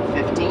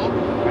 1915,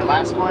 our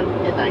last one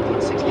in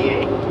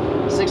 1968.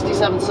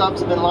 67 subs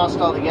have been lost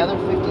altogether,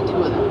 52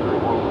 of them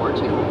during World War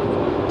II.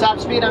 Top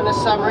speed on this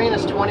submarine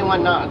is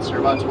 21 knots, or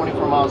about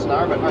 24 miles an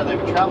hour, but hardly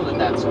ever traveled at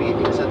that speed,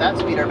 because at that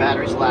speed our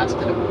batteries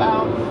lasted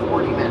about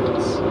 40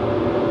 minutes.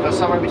 Go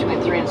somewhere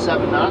between 3 and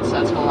 7 knots,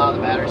 that's going to allow the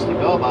batteries to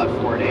go about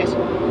 4 days.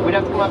 We'd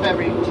have to come up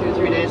every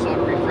 2-3 days though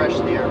to refresh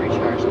the air,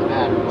 recharge the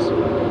batteries.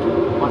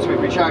 Once we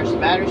recharge the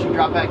batteries, we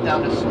drop back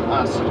down to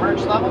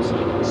submerged levels.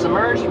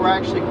 Submerged, we're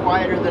actually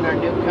quieter than our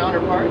new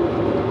counterpart.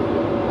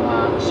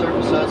 On the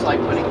surface, so it's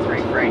like putting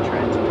 3 freight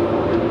trains in the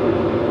water.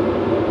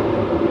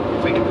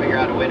 If we can figure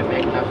out a way to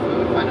make enough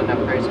food, find enough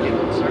crazy people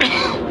on the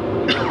surface,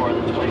 no more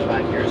than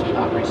 25 years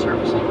without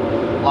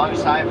resurfacing.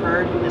 Longest I've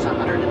heard is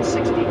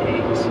 160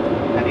 days.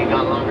 Have you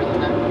gone longer than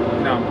that?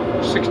 No,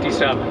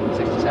 67.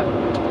 67.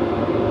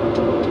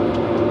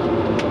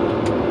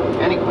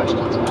 Any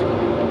questions back here?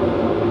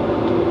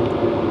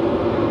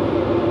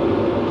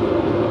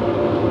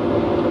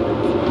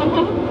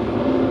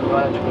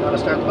 You want to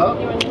start the boat?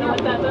 You want to know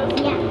what that does?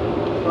 You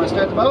want to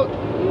start the boat?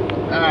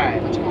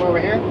 Alright, let's come over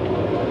here.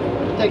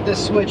 Take this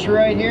switch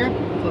right here.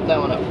 Flip that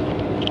one up.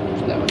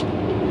 Push that one.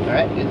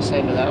 Alright, do the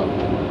same to that one.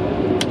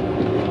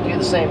 Do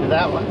the same to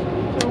that one.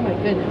 Oh my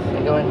goodness.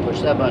 And go ahead and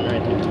push that button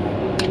right there.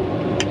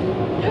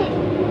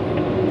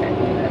 And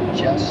that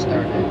just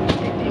started.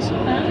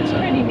 That's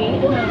pretty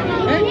neat. Wow,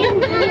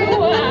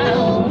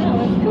 that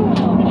was cool.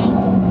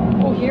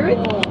 Oh, hear it?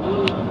 Oh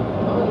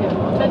yeah.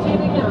 Touch it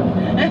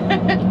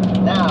again.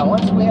 Now,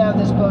 once we have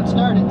this boat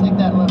started, take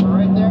that lever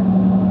right there,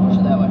 push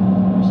it that way.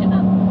 Push it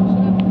up. Push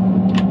it up.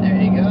 There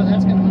you go.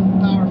 That's going to move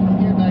the power from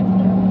here back to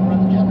there and run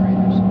the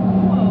generators.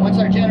 Whoa. Once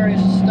our generators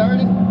are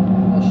started,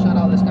 we'll shut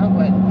all this down. Go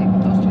ahead and take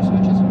those 2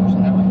 switches and push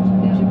them that way.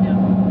 Push it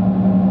down.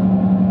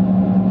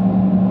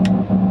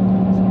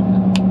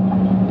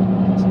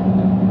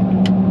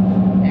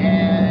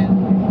 And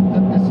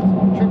put this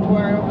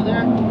tripwire over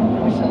there.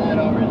 We send that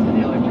over into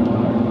the electric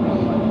motor.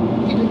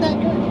 You did that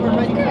good. We're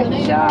ready for the Navy.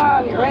 Good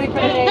job. You're ready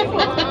for the Navy.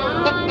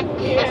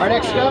 Our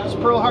next stop is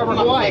Pearl Harbor,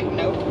 Hawaii.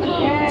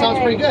 Sounds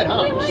pretty good,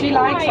 huh? She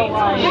likes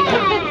Hawaii.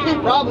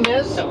 Problem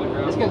is,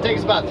 it's going to take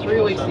us about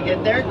 3 weeks to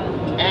get there.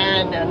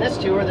 And on this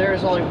tour, there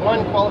is only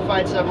 1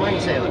 qualified submarine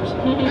sailor.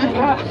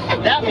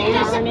 That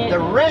means the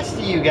rest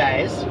of you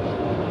guys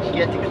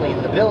get to clean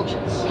the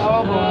bilges.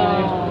 Oh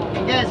boy.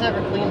 You guys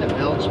ever cleaned a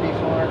bilge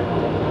before?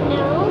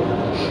 No.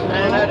 I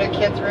don't know, the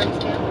kids' rooms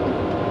can.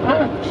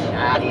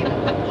 Not even.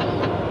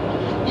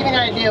 Give me an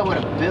idea what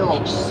a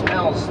bilge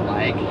smells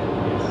like.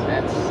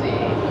 Let's see.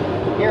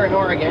 Here in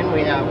Oregon,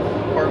 we have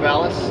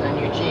Corvallis and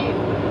Eugene.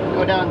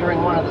 Go down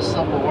during one of the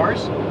Civil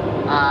Wars.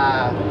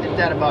 Hit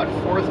that about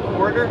 4th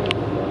quarter.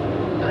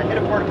 Hit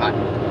a porta potty.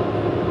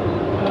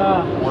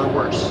 Or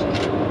worse.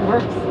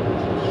 Works.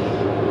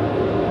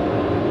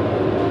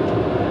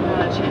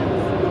 Not a chance.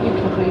 You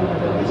can clean the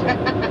bills.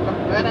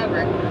 Whatever.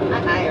 I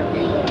hire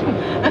people.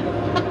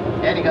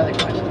 Any other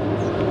questions?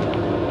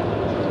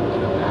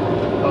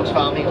 Folks,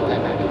 follow me. We'll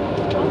head back.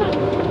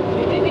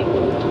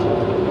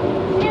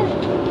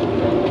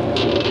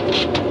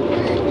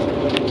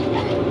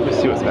 Let's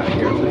see what's back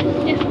here.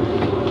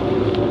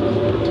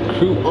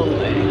 Crew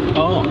only.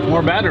 Oh,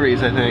 more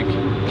batteries, I think.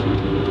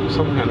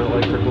 Some kind of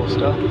electrical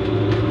stuff.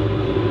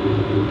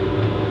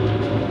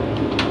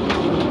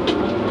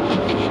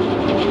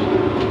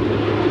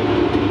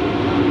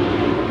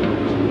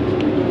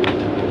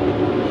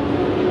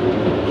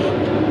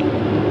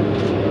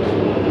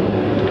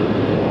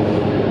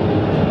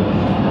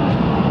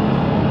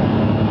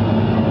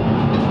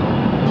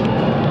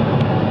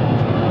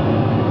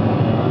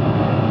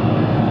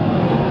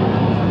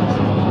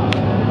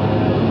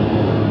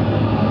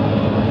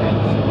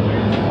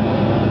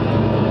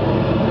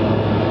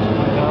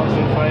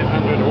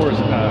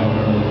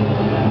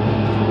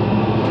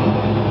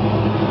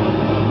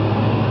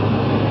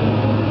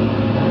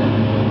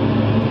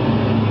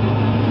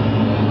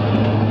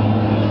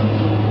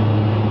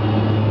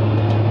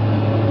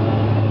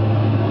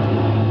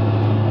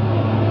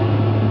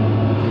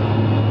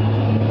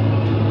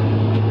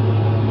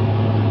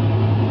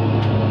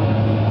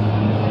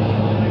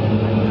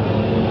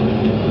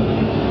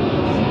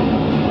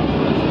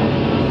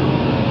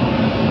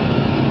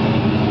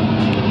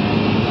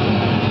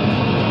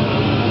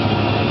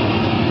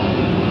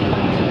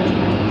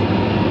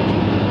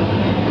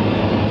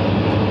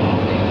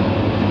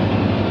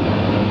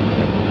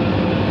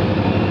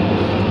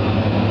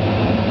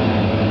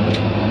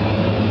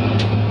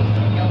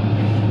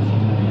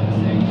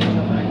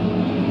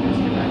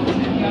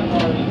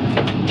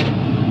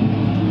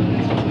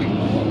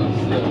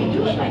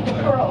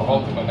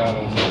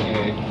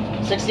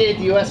 68,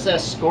 the USS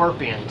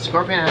Scorpion.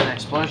 Scorpion had an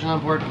explosion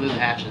on board, blew the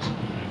hatches.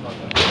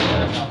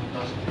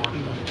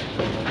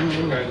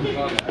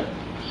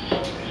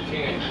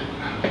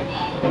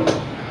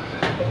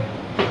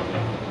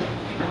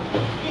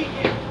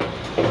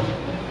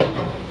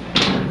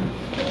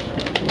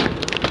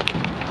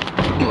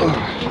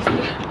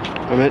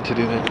 I meant to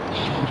do that.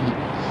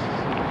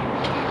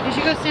 You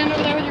should go stand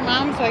over there with your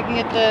mom so I can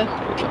get the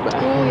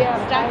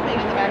stuff thing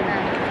in the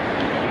background.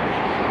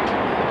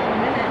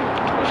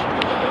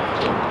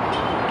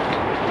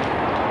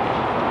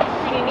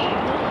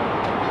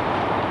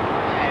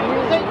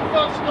 Well, thank you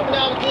folks for coming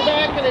down to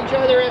Blueback and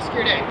enjoy the rest of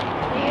your day.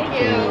 Thank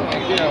you.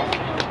 Thank you.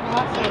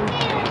 Awesome.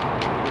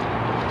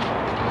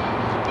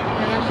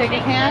 You want to shake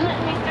his hand?